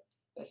 whatever,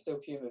 they're still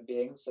human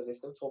beings, so they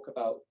still talk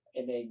about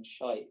inane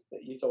shite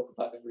that you talk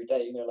about every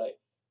day. Like,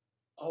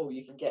 oh,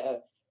 you can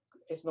get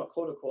it's not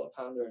called a quarter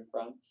pounder in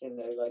France,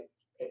 like,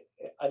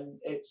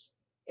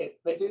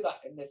 they do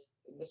that in this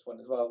one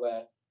as well,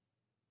 where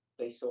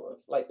they sort of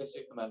like the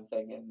Superman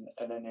thing,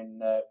 and then in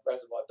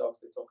Reservoir Dogs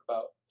they talk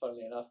about,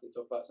 funnily enough, they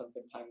talk about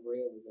something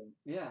Pangreal was in.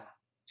 Yeah.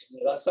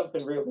 That's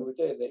something real people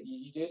do, that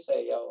you do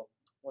say, oh,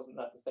 wasn't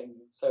that the thing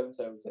so and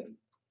so was in?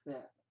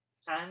 Yeah.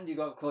 And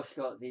of course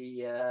you got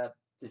the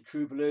the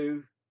True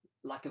Blue,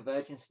 like a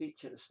virgin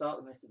speech at the start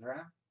of Mr.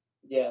 Brown.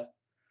 Yeah.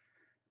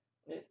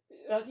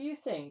 Do you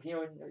think,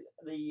 in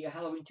the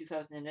Halloween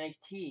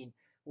 2018,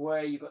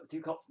 where you've got the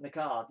two cops in the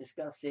car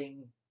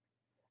discussing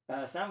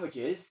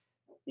sandwiches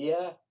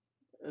Yeah.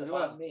 as About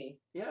well? me.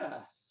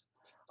 Yeah.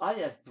 I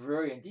think that's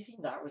brilliant. Do you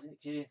think that was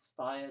actually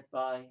inspired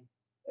by...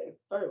 It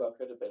very well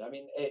could have been. I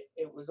mean,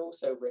 it was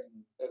also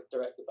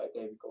directed by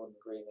David Gordon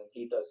Green, and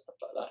he does stuff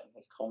like that in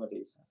his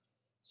comedies.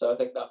 So I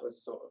think that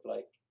was sort of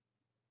like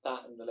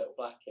that and The Little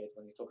Black Kid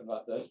when he's talking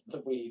about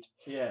the weed.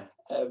 Yeah.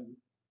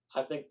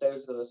 I think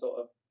those are the sort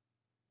of...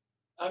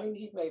 I mean,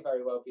 he may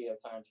very well be a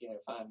Tarantino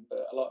fan,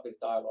 but a lot of his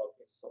dialogue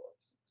is sort of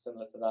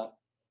similar to that.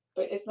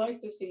 But it's nice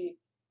to see,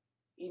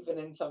 even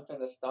in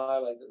something as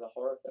stylized as a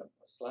horror film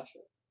or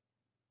slasher,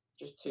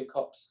 just two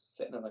cops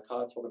sitting in a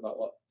car talking about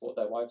what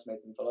their wives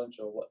made them for lunch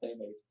or what they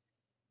made.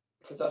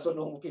 Because that's what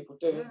normal people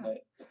do, isn't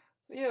it?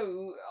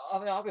 I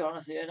mean, I'll be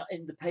honest,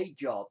 in the paid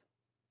job,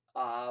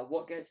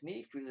 what gets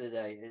me through the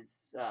day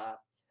is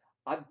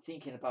I'm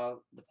thinking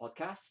about the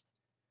podcast,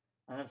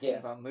 and I'm thinking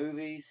about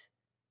movies,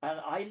 and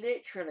I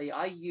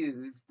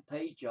use the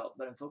paid job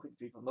that I'm talking to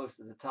people most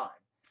of the time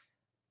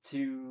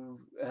to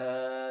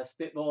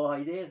spitball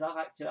ideas. I'm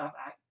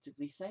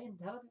actively telling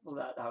people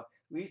that now.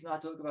 The reason I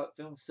talk about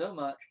films so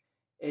much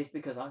is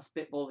because I'm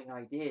spitballing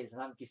ideas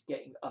and I'm just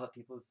getting other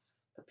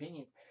people's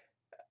opinions.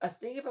 A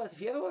thing about it,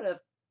 if you ever want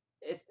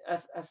to,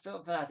 as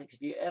film fanatics,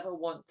 if you ever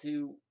want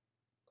to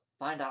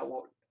find out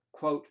what,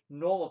 quote,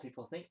 normal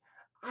people think,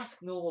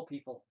 ask normal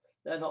people.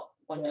 They're not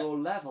on your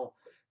level,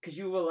 because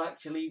you will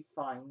actually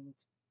find,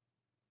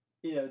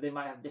 they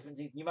might have different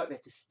things. You might be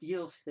able to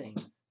steal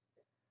things.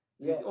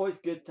 It's always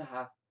good to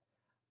have.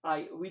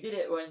 We did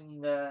it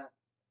when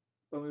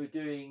we were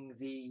doing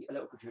a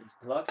little contributor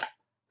plug.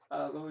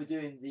 When we were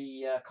doing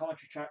the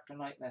commentary track for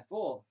Nightmare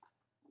 4,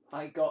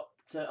 I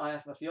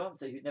asked my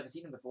fiance, who'd never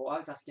seen them before. I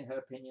was asking her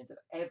opinions of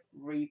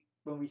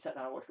when we sat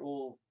down and watched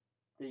all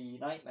the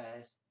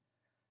Nightmares.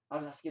 I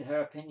was asking her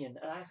opinion,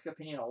 and I ask her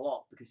opinion a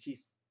lot because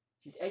she's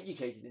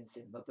educated in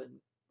cinema,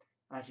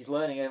 and she's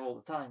learning it all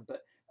the time.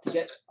 But to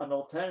get an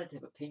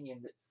alternative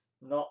opinion that's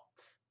not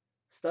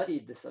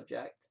studied the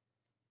subject,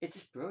 it's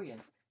just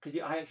brilliant, because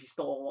I actually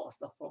stole a lot of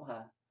stuff from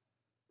her.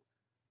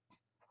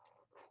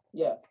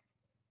 Yeah.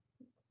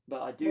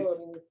 But I do. Well, I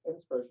mean,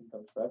 inspiration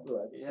comes from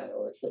everywhere.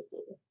 Or it should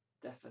do.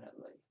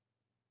 Definitely.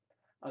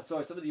 I'm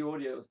sorry, some of the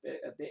audio was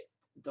a bit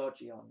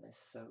dodgy on this,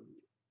 so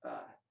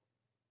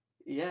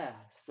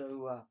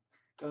So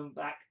going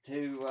back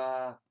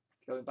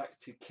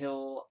to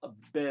Kill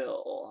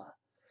Bill.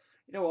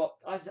 You know what?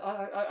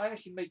 I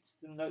actually made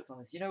some notes on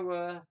this.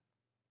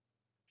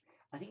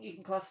 I think you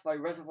can classify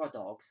Reservoir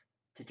Dogs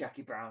to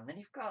Jackie Brown. Then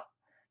you've got,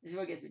 this is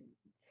where it gets.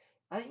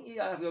 I think you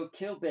have to go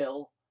Kill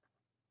Bill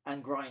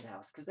and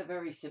Grindhouse, because they're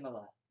very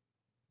similar.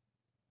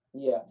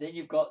 Yeah. Then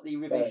you've got the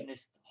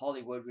revisionist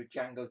Hollywood with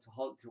Django to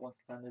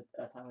Once Upon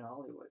a Time in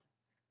Hollywood.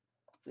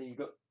 So you've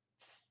got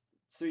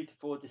three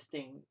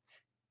distinct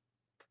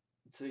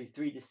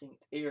periods of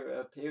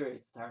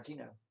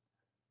Tarantino.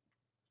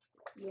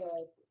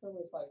 Yeah, it's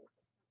almost like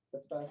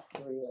the first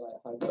three are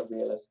like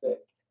hyper-realistic.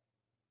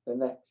 The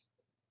next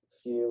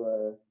few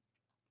are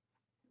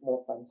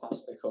more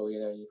fantastical.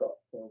 You've got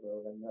Kill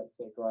Bill, and let's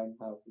say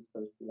Grindhouse is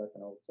supposed to be like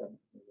an old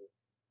 70s movie.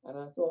 And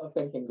I sort of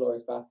think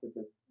Inglourious Basterds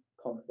is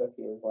comic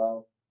booky as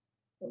well,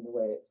 in the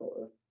way it sort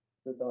of,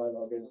 the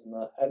dialogue is and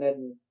that. And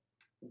then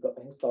you've got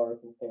the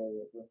historical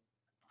period with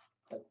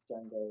like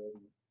Django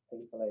and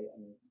Hateful Eight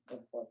and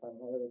Once Upon a Time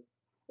in Hollywood.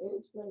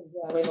 It's strange,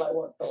 yeah. I mean, like,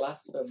 what's the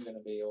last film going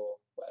to be, or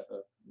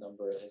whatever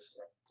number it is?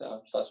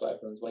 So that's what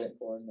everyone's waiting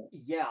for, isn't it?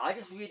 Yeah, I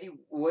just really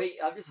wait.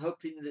 I'm just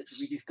hoping that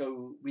we just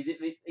go.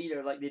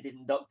 Like they did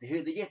in Doctor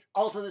Who. They just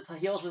alter the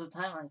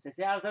timeline and says,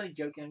 "Yeah, I was only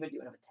joking. I'm going to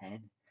do another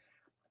 10."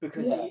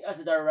 Because he,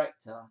 as a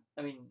director,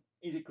 I mean,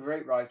 he's a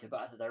great writer,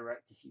 but as a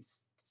director,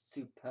 he's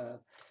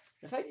superb.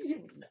 The fact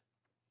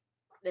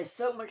there's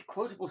so much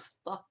quotable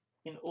stuff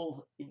in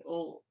all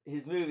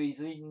his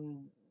movies. I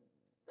mean,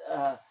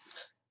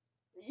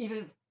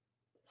 even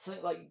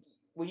something like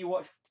when you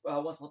watch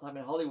Once Upon a Time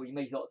in Hollywood, you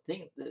may not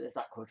think that it's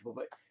that quotable,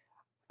 but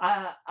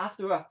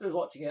after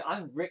watching it,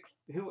 I'm Rick.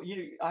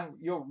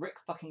 You're Rick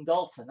fucking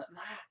Dalton.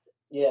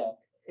 That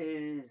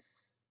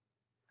is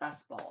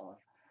spot on.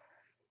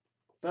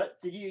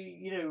 But did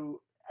you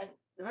and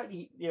the fact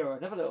that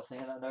another little thing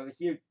I don't know is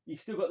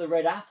you've still got the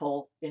red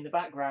apple in the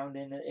background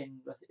in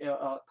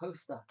the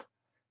poster.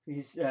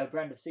 His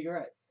brand of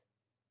cigarettes.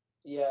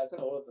 Yeah, it's in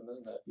all of them,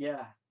 isn't it?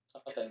 Yeah.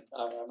 I think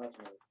I imagine.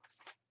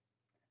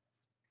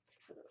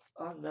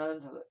 Oh no!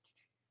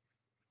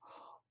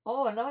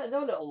 Oh,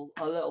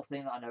 a little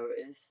thing that I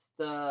noticed.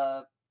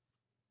 The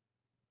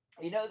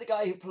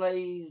guy who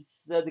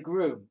plays the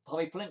groom,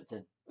 Tommy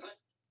Plimpton.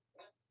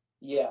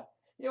 Yeah.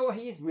 You know what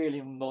he's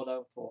really more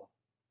known for?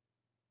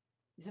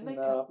 He's a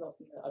makeup. No, I've not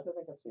seen it. I don't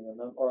think I've seen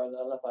him, or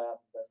unless I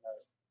haven't, don't know.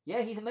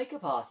 Yeah, he's a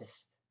makeup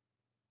artist.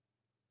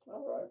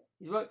 All right.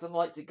 He's worked on the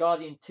likes of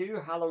Guardian 2,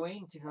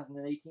 Halloween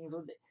 2018,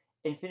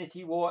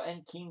 Infinity War,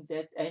 Endgame,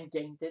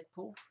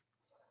 Deadpool.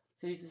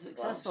 So he's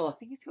successful. I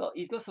think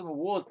he's got some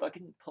awards, but I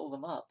couldn't pull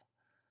them up.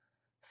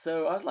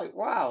 So I was like,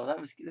 wow, that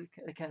was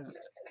kind of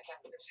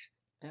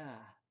yeah.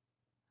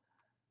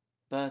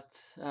 But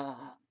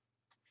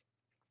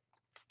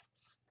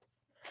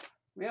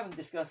we haven't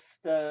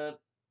discussed.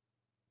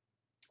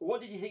 What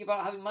did you think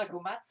about having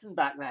Michael Madsen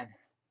back then?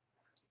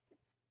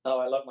 Oh,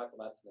 I love Michael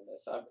Madsen in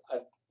this.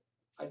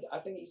 I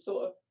think he's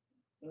sort of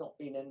not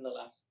been in the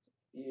last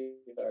year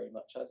very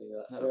much, has he?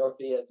 No. I mean, or if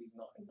he is, he's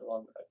not in the long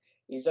run.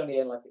 He's only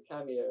in like a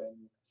cameo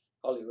in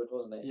Hollywood,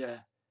 wasn't he? Yeah.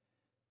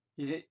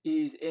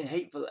 He's in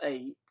Hateful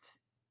Eight.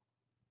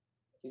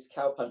 He's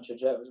Cowpuncher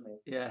Joe, isn't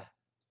he? Yeah.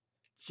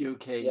 Joe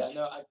Cage. Yeah,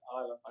 no,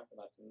 I love Michael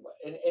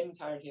Madsen. In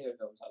Tarantino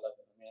films, I love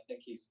him. I mean, I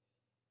think he's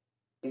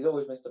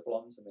always Mr.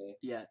 Blonde to me.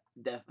 Yeah,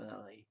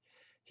 definitely.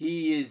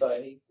 He is. But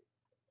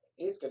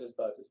he's good as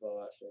Bud as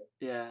well, actually.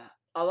 Yeah,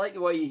 I like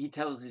the way he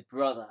tells his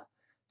brother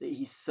that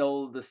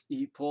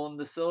he pawned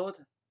the sword,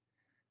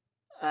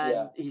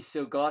 and he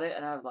still got it.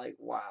 And I was like,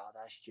 wow,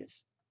 that's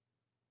just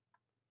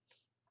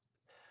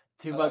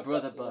to my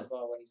brother Bud. As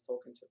well, when he's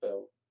talking to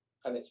Bill,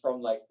 and it's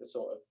from like the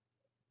sort of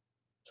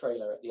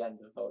trailer at the end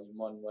of Volume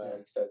 1 where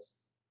he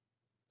says,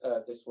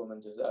 "This woman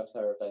deserves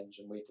her revenge,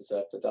 and we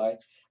deserve to die."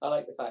 I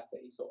like the fact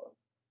that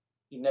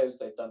he knows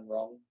they've done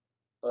wrong,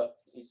 but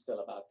he's still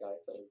a bad guy,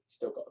 so he's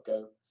still got to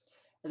go.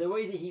 And the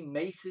way that he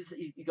maces,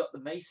 he's got the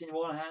mace in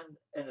one hand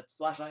and the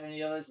flashlight in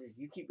the other. Says,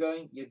 "You keep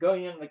going, you're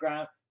going in the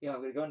ground. I'm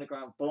going to go in the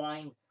ground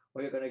blind,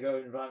 or you're going to go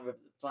in around with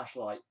the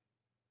flashlight."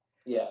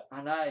 Yeah.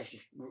 And that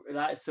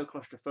is so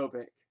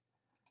claustrophobic.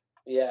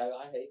 Yeah,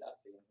 I hate that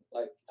scene.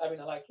 Like, I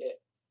mean, I like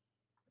it.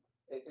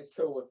 It's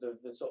cool with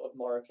the sort of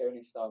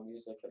Morricone style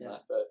music and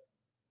that, but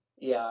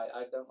yeah,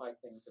 I don't like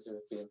things to do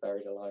with being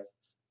buried alive.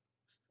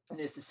 And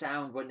it's the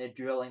sound when they're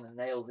drilling the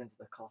nails into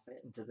the coffin,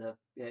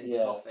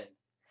 coffin.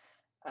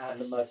 And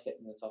the mud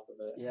hitting the top of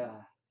it.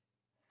 Yeah.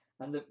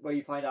 And where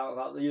you find out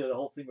about the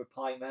whole thing with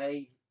Pai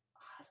Mei.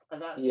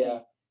 And that's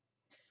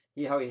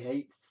how he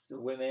hates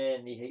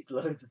women, he hates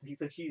loads of things.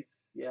 So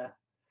she's, yeah.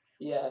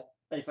 Yeah.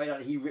 And you find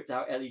out he ripped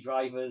out Ellie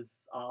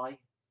Driver's eye.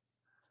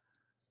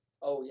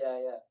 Oh, yeah,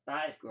 yeah.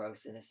 That is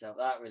gross in itself.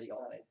 That really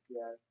got me.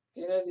 Yeah.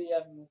 Do you know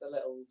the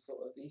little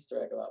sort of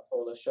Easter egg about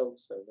Paula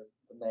Schultz, though,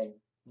 the name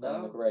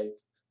on the grave?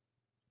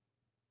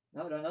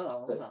 No, I don't know that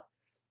one. What's that?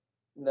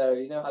 No,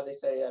 you know how they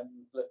say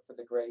look for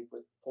the grave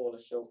with Paula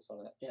Schultz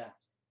on it? Yeah.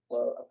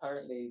 Well,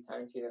 apparently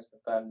Tarantino's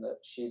confirmed that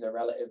she's a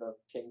relative of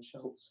King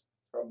Schultz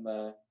from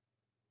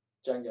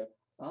Django.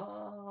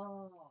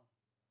 Oh.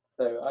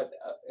 So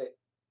it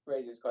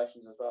raises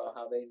questions as well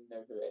how they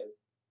know who it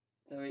is.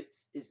 So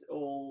it's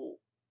all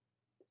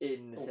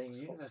in the same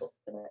universe. Sort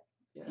of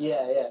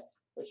yeah.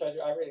 Which I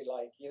really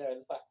like. You know,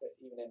 the fact that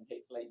even in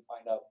Hateful Eight you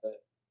find out that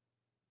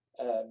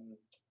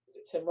is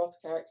it Tim Roth's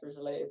character is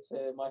related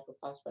to Michael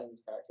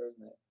Fassbender's character,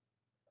 isn't it?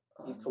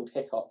 He's called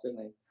Hickox,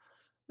 isn't he?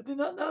 I did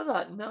not know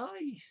that.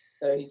 Nice.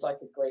 So he's like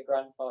a great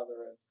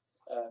grandfather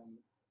of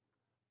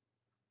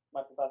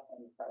Michael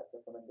Fassbender's character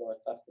from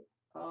Inglourious Basterds.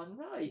 Oh,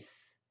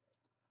 nice.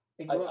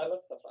 I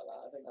love stuff like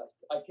that. I think that's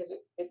because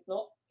it's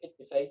not in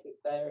your face.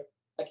 It's there.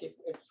 Like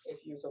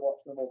if you were to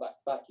watch them all back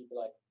to back, you'd be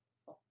like,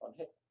 "Oh, on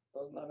hit,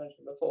 wasn't that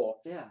mentioned before?"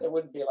 Yeah. It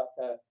wouldn't be like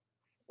a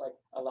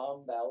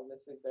alarm bell.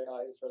 This is the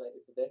guy who's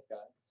related to this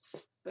guy.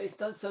 But it's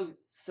done so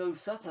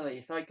subtly.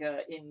 It's like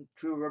in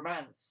True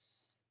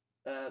Romance,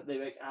 they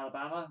make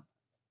Alabama.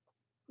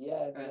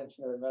 Yeah, they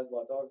mention her in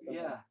Reservoir Dogs.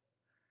 Yeah.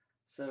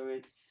 So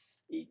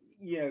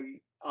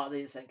are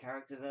they the same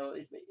characters?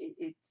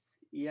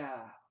 It's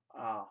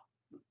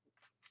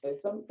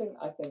It's something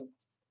I think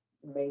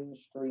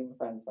mainstream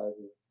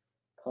franchises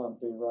can't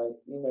do right.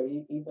 You know,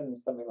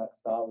 even something like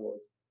Star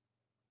Wars,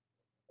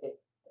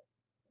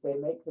 they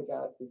make the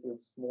galaxy feel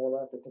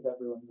smaller because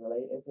everyone's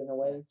related in a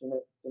way.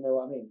 Do you know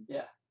what I mean?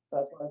 Yeah.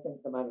 That's why I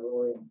think The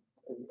Mandalorian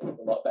is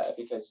a lot better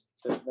because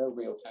there's no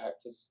real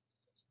characters.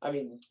 I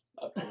mean,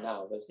 up to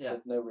now,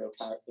 there's no real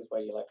characters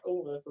where you're like,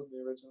 oh, they're from the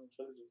original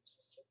trilogy.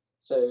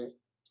 So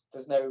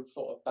there's no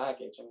sort of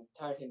baggage, and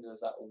Tarantino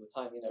does that all the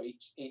time. You know,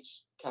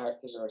 each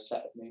characters are a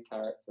set of new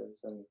characters,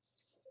 and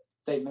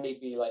they may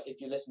be like, if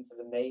you listen to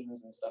the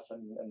names and stuff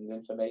and the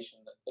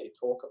information that they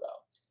talk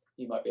about,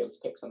 you might be able to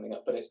pick something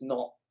up, but it's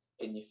not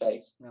in your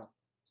face. No,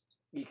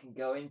 you can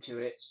go into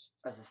it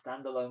as a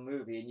standalone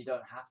movie, and you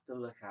don't have to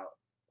look out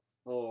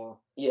for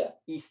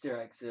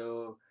Easter eggs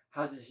or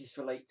how does this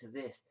relate to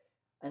this.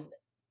 And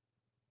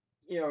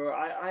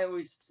I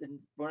always, and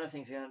one of the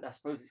things, and I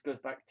suppose this goes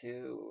back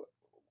to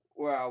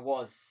where I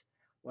was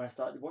when I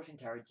started watching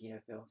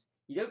Tarantino films.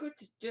 You don't go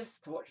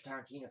just to watch a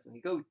Tarantino film.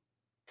 You go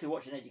to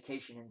watch an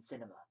education in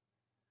cinema.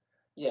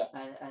 Yeah.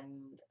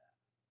 And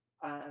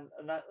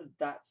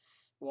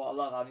that's what I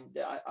love. I mean,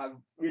 I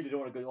really don't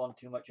want to go on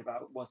too much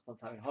about Once Upon a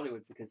Time in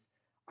Hollywood because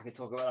I could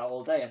talk about that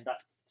all day, and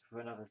that's for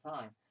another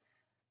time.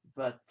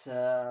 But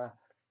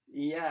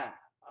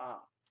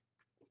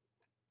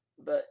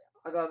but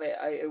I gotta admit,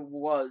 I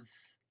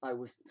was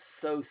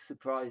so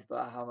surprised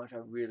by how much I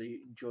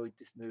really enjoyed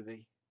this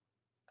movie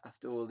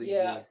after all these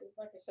years. Yeah,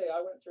 like I say,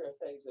 I went through a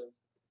phase of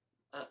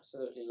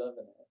absolutely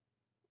loving it,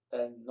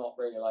 then not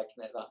really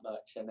liking it that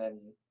much, and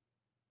then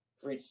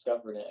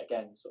rediscovering it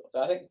again, sort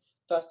of. I think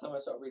first time I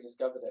sort of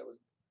rediscovered it was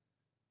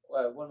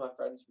one of my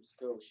friends from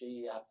school.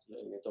 She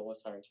absolutely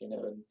adores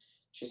Tarantino, and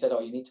she said,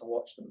 "Oh, you need to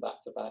watch them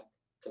back to back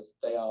because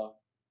they are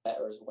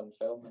better as one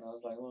film." And I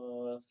was like,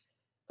 "Oh,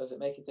 does it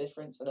make a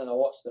difference?" And then I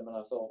watched them, and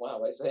I thought,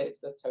 "Wow, it's a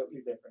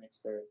totally different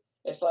experience."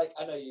 It's like,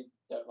 I know you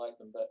don't like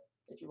them, but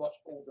if you watch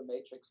all the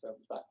Matrix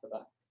films back to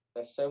back,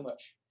 there's so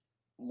much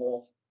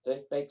more.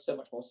 They make so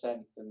much more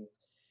sense, and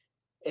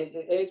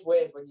it is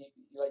weird when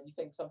you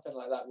think something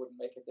like that wouldn't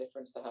make a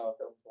difference to how a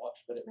film's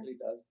watched, but it really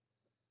does.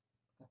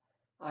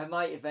 I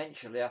might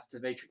eventually, after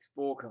Matrix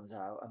 4 comes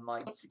out, I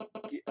might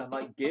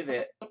give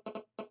it.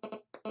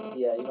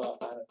 Yeah, you're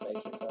not a fan of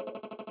Matrix, are you?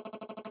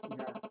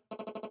 No.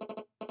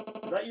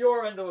 Is that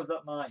your end or was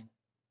that mine?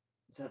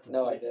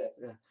 No idea.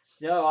 Yeah.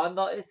 No, I'm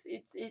not. It's.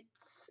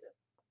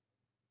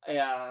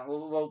 Yeah,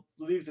 we'll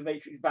leave the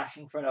Matrix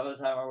bashing for another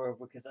time, however,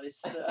 because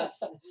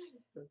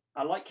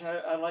I like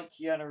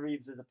Keanu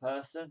Reeves as a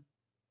person.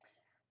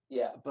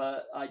 Yeah.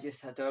 But I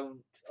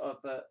don't.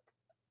 But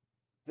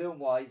film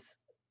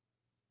wise,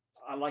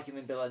 I like him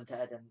in Bill and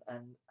Ted,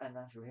 and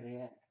that's really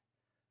it.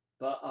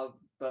 But I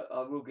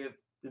will give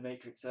the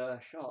Matrix a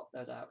shot,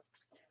 no doubt.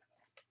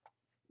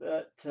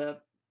 But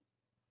you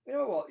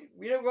know what?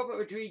 Robert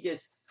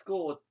Rodriguez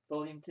scored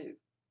Volume 2.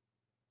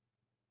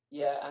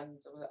 Yeah, and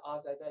was it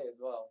RZA as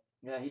well?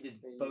 Yeah, he did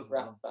the both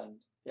rap of them.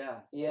 band. Yeah.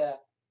 Yeah.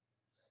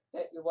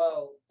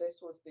 Well, this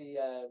was the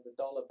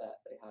dollar bet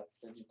they had.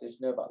 Did you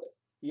know about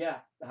this?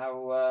 Yeah,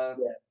 how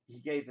Yeah. he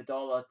gave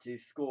 $1 to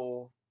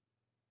score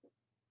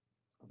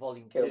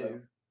Volume Kill 2,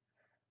 Bill.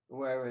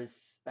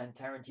 whereas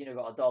Tarantino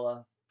got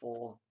 $1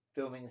 for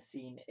filming a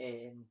scene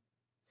in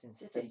Sin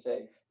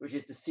City, which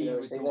is the scene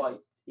with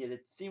Dwight. Yeah, the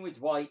scene with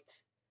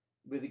Dwight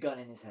with a gun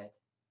in his head.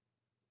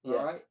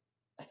 Yeah.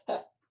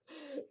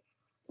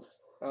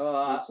 All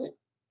right.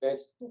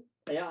 Good.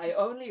 Yeah,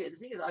 the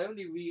thing is, I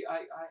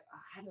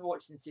hadn't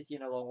watched Sin City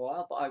in a long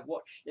while, but I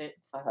watched it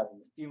a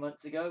few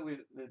months ago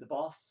with the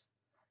boss,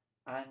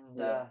 and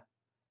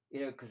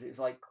because it's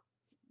like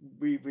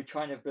we're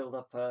trying to build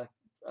up a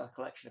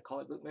collection of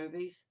comic book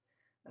movies,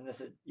 and they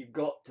said you've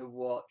got to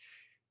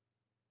watch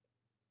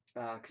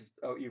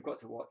you've got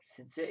to watch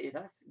Sin City.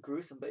 That's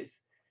gruesome, but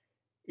it's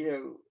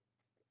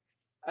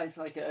it's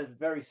like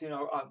very soon.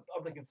 I'm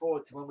looking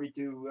forward to when we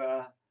do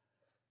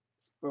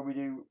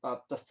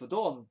Dust to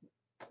Dawn,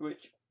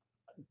 which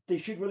they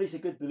should release a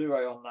good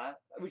Blu-ray on that,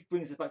 which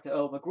brings us back to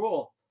Earl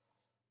McGraw,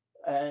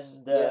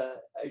 and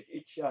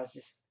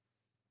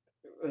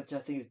which I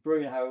think is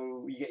brilliant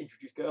how you get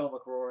introduced to Earl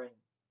McGraw in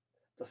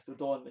Dust to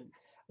Dawn, and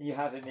you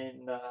have him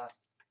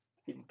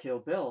in Kill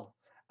Bill,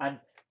 and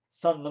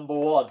son number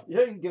one. You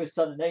don't even give his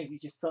son a name;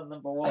 he's just son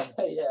number one.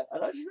 Yeah,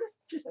 and I just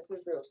that's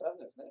his real son,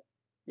 isn't it?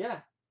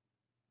 Yeah.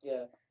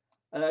 Yeah.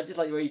 And I just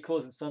like the way he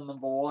calls him son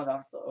number one.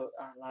 I thought,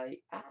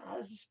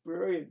 that's just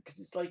brilliant because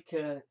it's like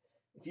if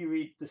you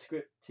read the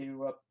script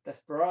to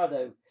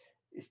Desperado,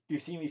 it's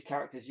Buscemi's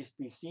character's just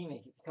Buscemi.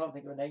 If you can't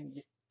think of a name, you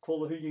just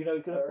call who you know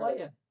is going to play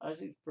him. I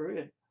think it's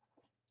brilliant.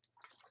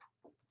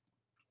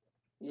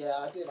 Yeah,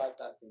 I do like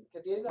that scene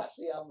because he is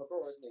actually Al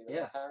McGraw, isn't he?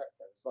 The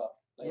character as well.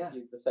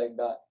 He's the same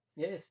guy.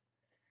 Yes.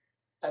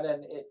 And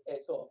then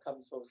it sort of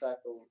comes full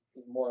circle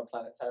even more in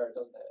Planet Terror,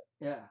 doesn't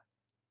it? Yeah.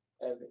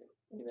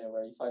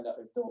 Where you find out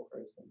his daughter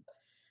is, and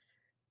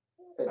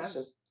it's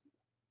just,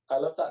 I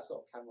love that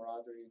sort of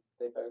camaraderie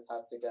they both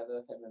have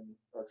together, him and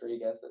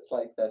Rodriguez. It's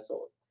like they're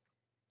sort of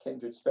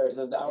kindred spirits,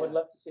 isn't it? I would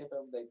love to see a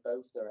film they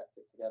both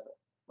directed together.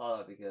 Oh,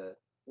 that'd be good.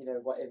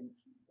 What in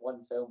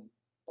one film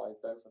by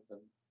both of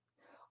them.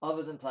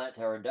 Other than Planet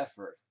Terror and Death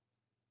Proof,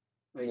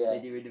 which they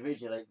do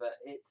individually, but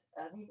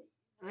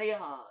they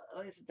are,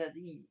 like I said,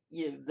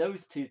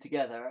 those two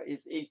together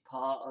is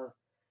part of.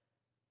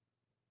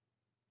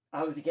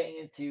 I was getting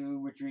into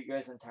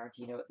Rodriguez and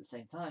Tarantino at the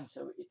same time,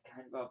 so it's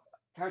kind of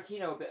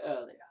Tarantino a bit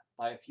earlier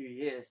by a few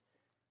years,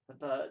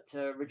 but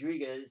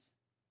Rodriguez,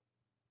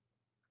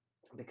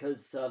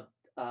 because of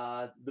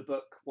the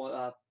book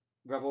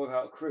Rebel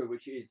Without a Crew,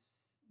 which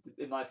is,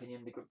 in my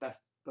opinion, the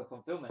best book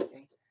on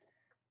filmmaking,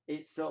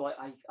 it's sort of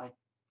like I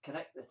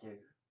connect the two.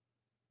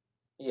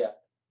 Yeah.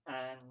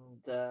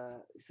 And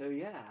so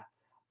yeah.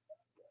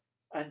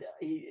 And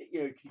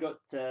you got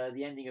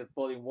the ending of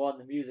Volume 1.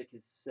 The music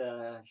is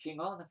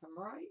Shingon, if I'm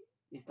right,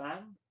 his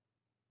band.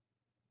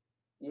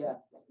 Yeah,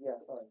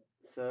 sorry.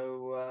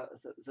 So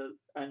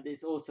and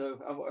it's also,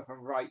 if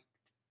I'm right,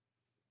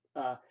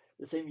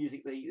 the same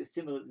music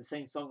the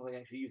same song they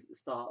actually used at the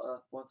start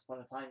of Once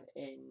Upon a Time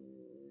in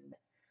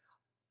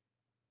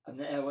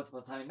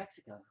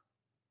Mexico.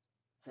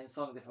 Same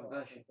song, different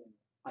version.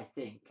 I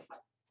think.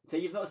 So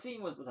you've not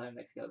seen Once Upon a Time in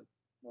Mexico?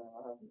 No,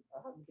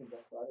 I haven't seen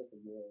Desperado for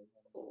years.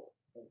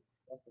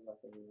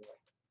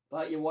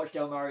 But you watched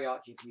El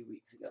Mariachi a few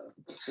weeks ago.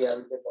 Yeah,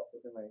 we did watch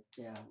it, didn't we?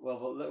 Yeah, well,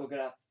 we're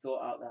going to have to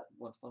sort out that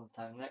Once Upon a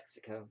Time in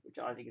Mexico, which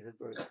I think is a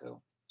brilliant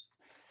film.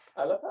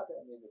 I love that bit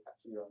of music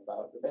actually you're on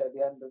about. The bit at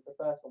the end of the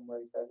first one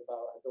where he says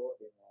about her daughter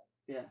being there.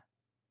 Yeah.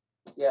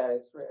 Yeah,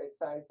 it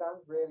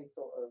sounds really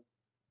sort of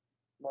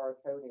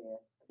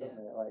Morricone-esque. doesn't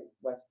it? Like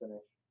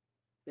westernish.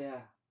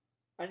 Yeah,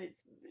 and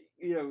it's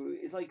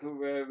it's like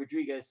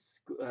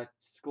Rodriguez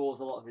scores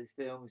a lot of his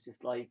films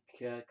just like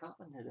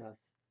Carpenter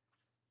does.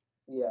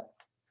 Yeah.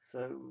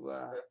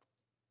 So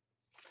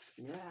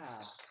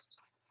yeah,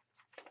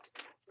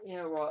 you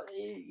know what?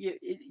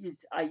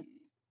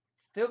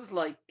 Films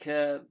like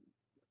if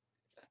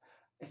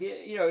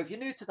if you're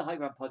new to the High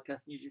Ground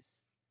podcast and you're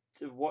just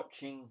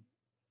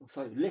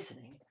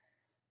listening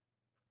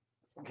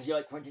because you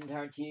like Quentin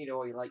Tarantino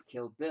or you like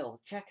Kill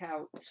Bill, check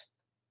out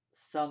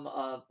some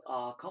of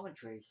our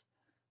commentaries,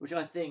 which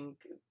I think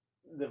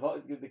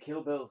the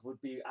Kill Bills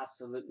would be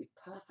absolutely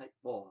perfect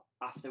for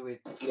after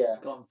we've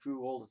gone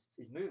through all of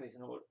his movies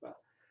and all of that.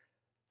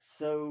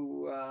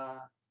 So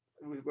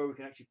where we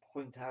can actually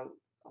point out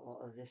a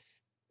lot of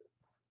this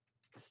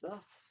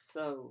stuff.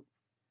 So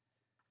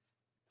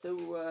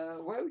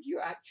where would you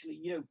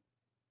actually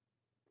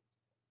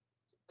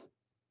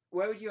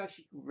where would you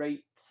actually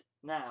rate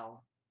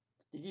now?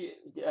 Did you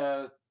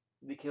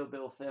the Kill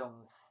Bill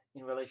films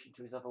in relation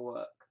to his other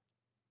work?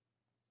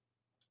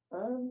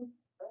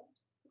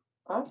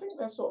 I think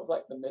they're sort of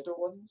like the middle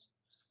ones.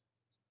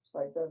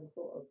 Like they're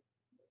sort of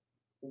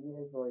the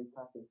years where he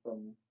passes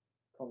from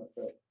comic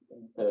book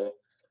into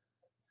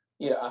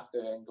after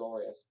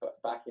Inglourious,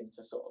 but back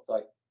into sort of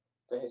like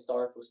the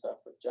historical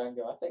stuff with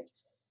Django. I think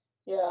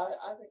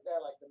I think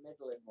they're like the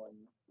middling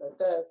one.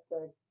 They're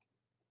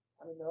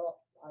I mean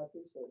I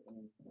appreciate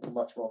them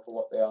much more for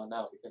what they are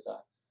now because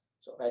I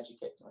sort of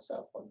educate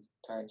myself on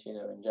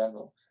Tarantino in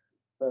general.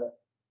 But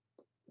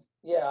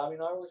yeah, I mean,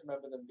 I always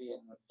remember them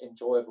being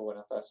enjoyable when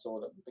I first saw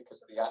them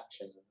because of the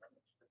action and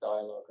the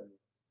dialogue, and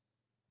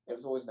it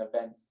was always an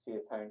event to see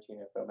a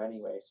Tarantino film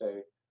anyway.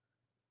 So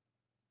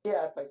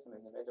yeah, I place them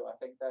in the middle. I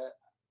think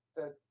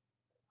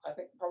I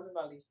think probably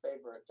my least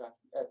favorite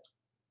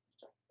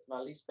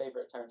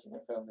Tarantino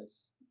film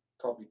is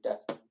probably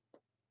Death Proof.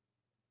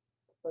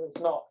 But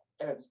it's not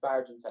in a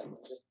disparaging sense.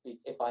 It's just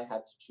if I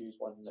had to choose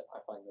one that I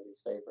find the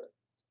least favorite.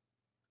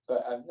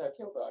 But no,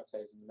 Kill Bill I'd say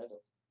is in the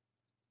middle.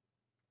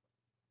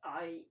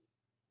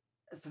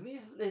 For me,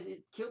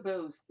 Kill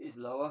Bill is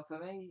lower for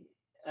me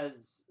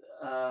as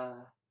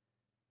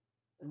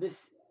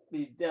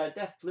the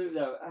Death Proof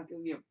though.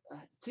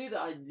 Two that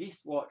I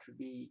least watch would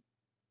be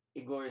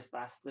Inglourious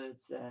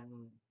Bastards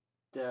and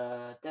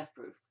Death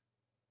Proof.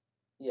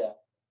 Yeah,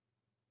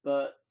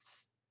 but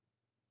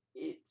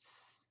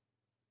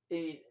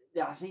I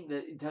think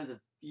that in terms of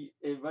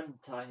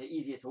runtime, they're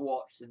easier to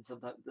watch than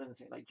something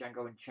like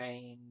Django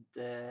Unchained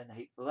and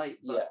Hateful Eight.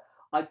 But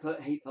I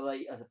put Hateful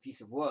Eight as a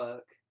piece of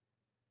work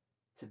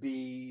to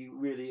be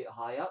really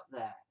high up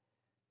there.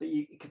 But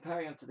you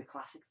comparing them to the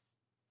classic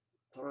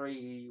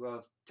three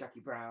of Jackie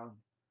Brown,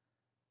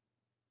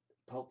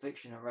 Pulp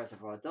Fiction, and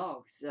Reservoir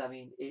Dogs. I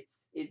mean,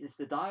 it's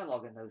the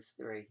dialogue in those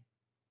three,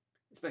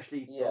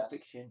 especially Pulp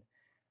Fiction.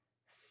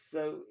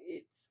 So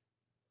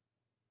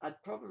I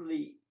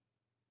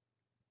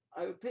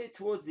would put it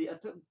towards the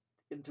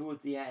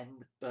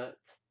end, but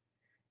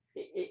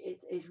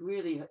it's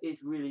really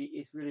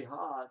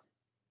hard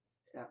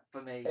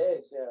for me. It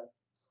is, yeah.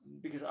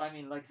 Because I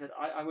mean, like I said,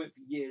 I went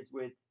for years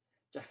with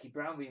Jackie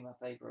Brown being my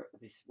favourite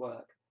of his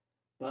work,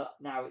 but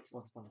now it's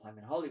Once Upon a Time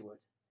in Hollywood.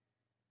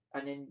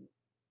 And then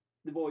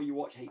the more you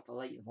watch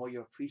Hateful Eight, the more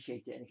you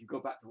appreciate it. And if you go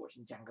back to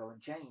watching Django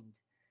Unchained,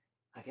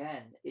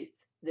 again,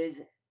 he's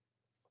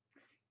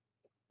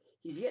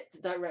yet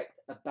to direct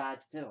a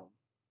bad film,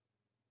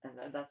 and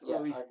that's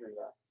always. I agree with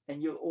that.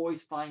 And you'll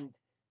always find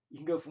you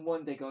can go from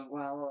one day going,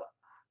 well,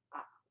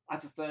 I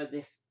prefer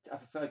this. I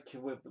prefer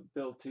Kill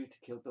Bill 2 to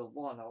Kill Bill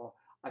 1, or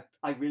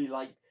I really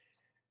like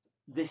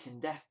this in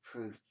Death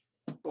Proof,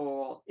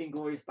 or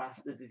Inglourious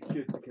Bastards is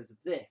good because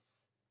of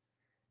this.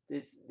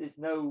 There's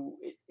no.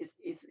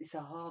 It's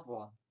a hard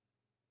one.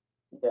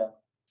 Yeah.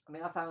 I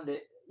mean, I found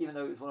it, even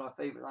though it was one of my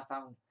favourites, I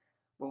found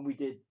when we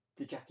did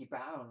the Jackie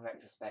Brown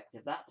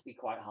retrospective, that to be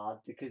quite hard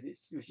because it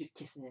was just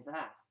kissing his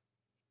ass.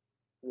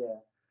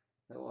 Yeah.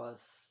 It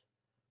was.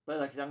 But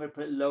like I said, I'm going to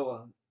put it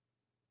lower,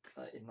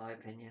 in my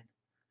opinion.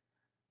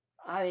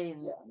 I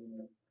mean,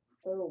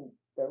 they're all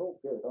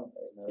good, aren't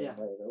they? They're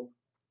all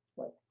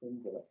like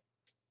singular.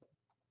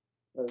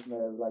 There's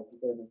no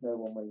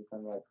one where you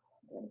kind of like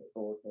getting a bit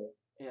bored here.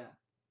 Yeah.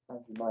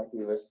 As you might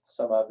do with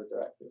some other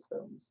directors'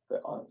 films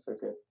that aren't so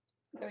good.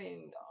 I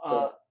mean,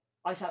 I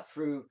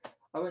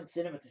went to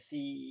cinema to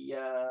see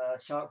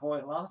Shark Boy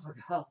and Lava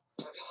Girl.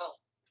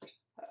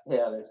 Yeah,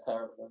 that was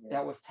terrible, wasn't it?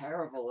 That was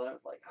terrible. And I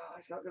was like, oh,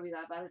 it's not going to be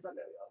that bad. It's not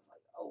gonna... I was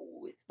like,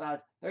 oh, it's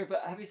bad. No,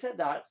 but having said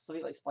that,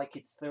 something like Spy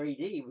Kids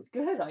 3D was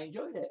good. I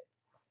enjoyed it.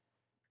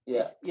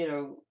 Yeah.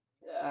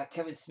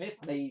 Kevin Smith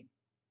made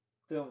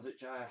films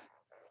which are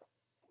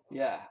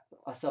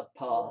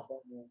subpar.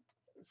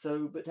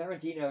 So, but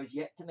Tarantino is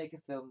yet to make a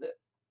film that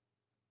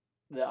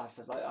I was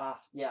like,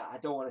 I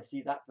don't want to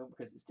see that film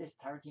because it's this.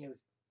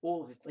 Tarantino's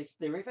all of his, like,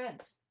 they're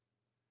events.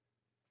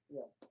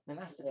 Yeah. They're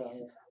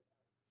masterpieces. Yeah.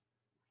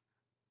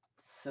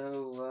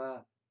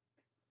 So,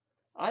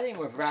 I think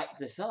we've wrapped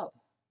this up.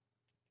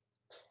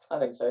 I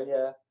think so,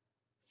 yeah.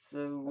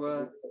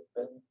 So,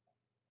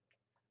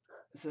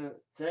 So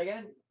say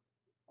again.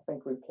 I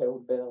think we've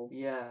killed Bill.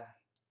 Yeah.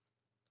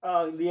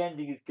 Oh, the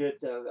ending is good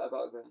though. I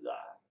gotta go with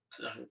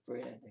that. That's a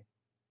brilliant ending.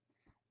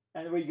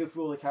 And the way you go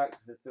through all the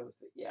characters of the films,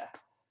 but yeah.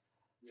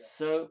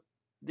 So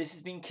this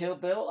has been Kill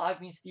Bill. I've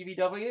been Stevie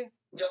W.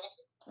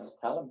 And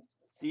Callum.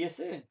 See you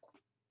soon.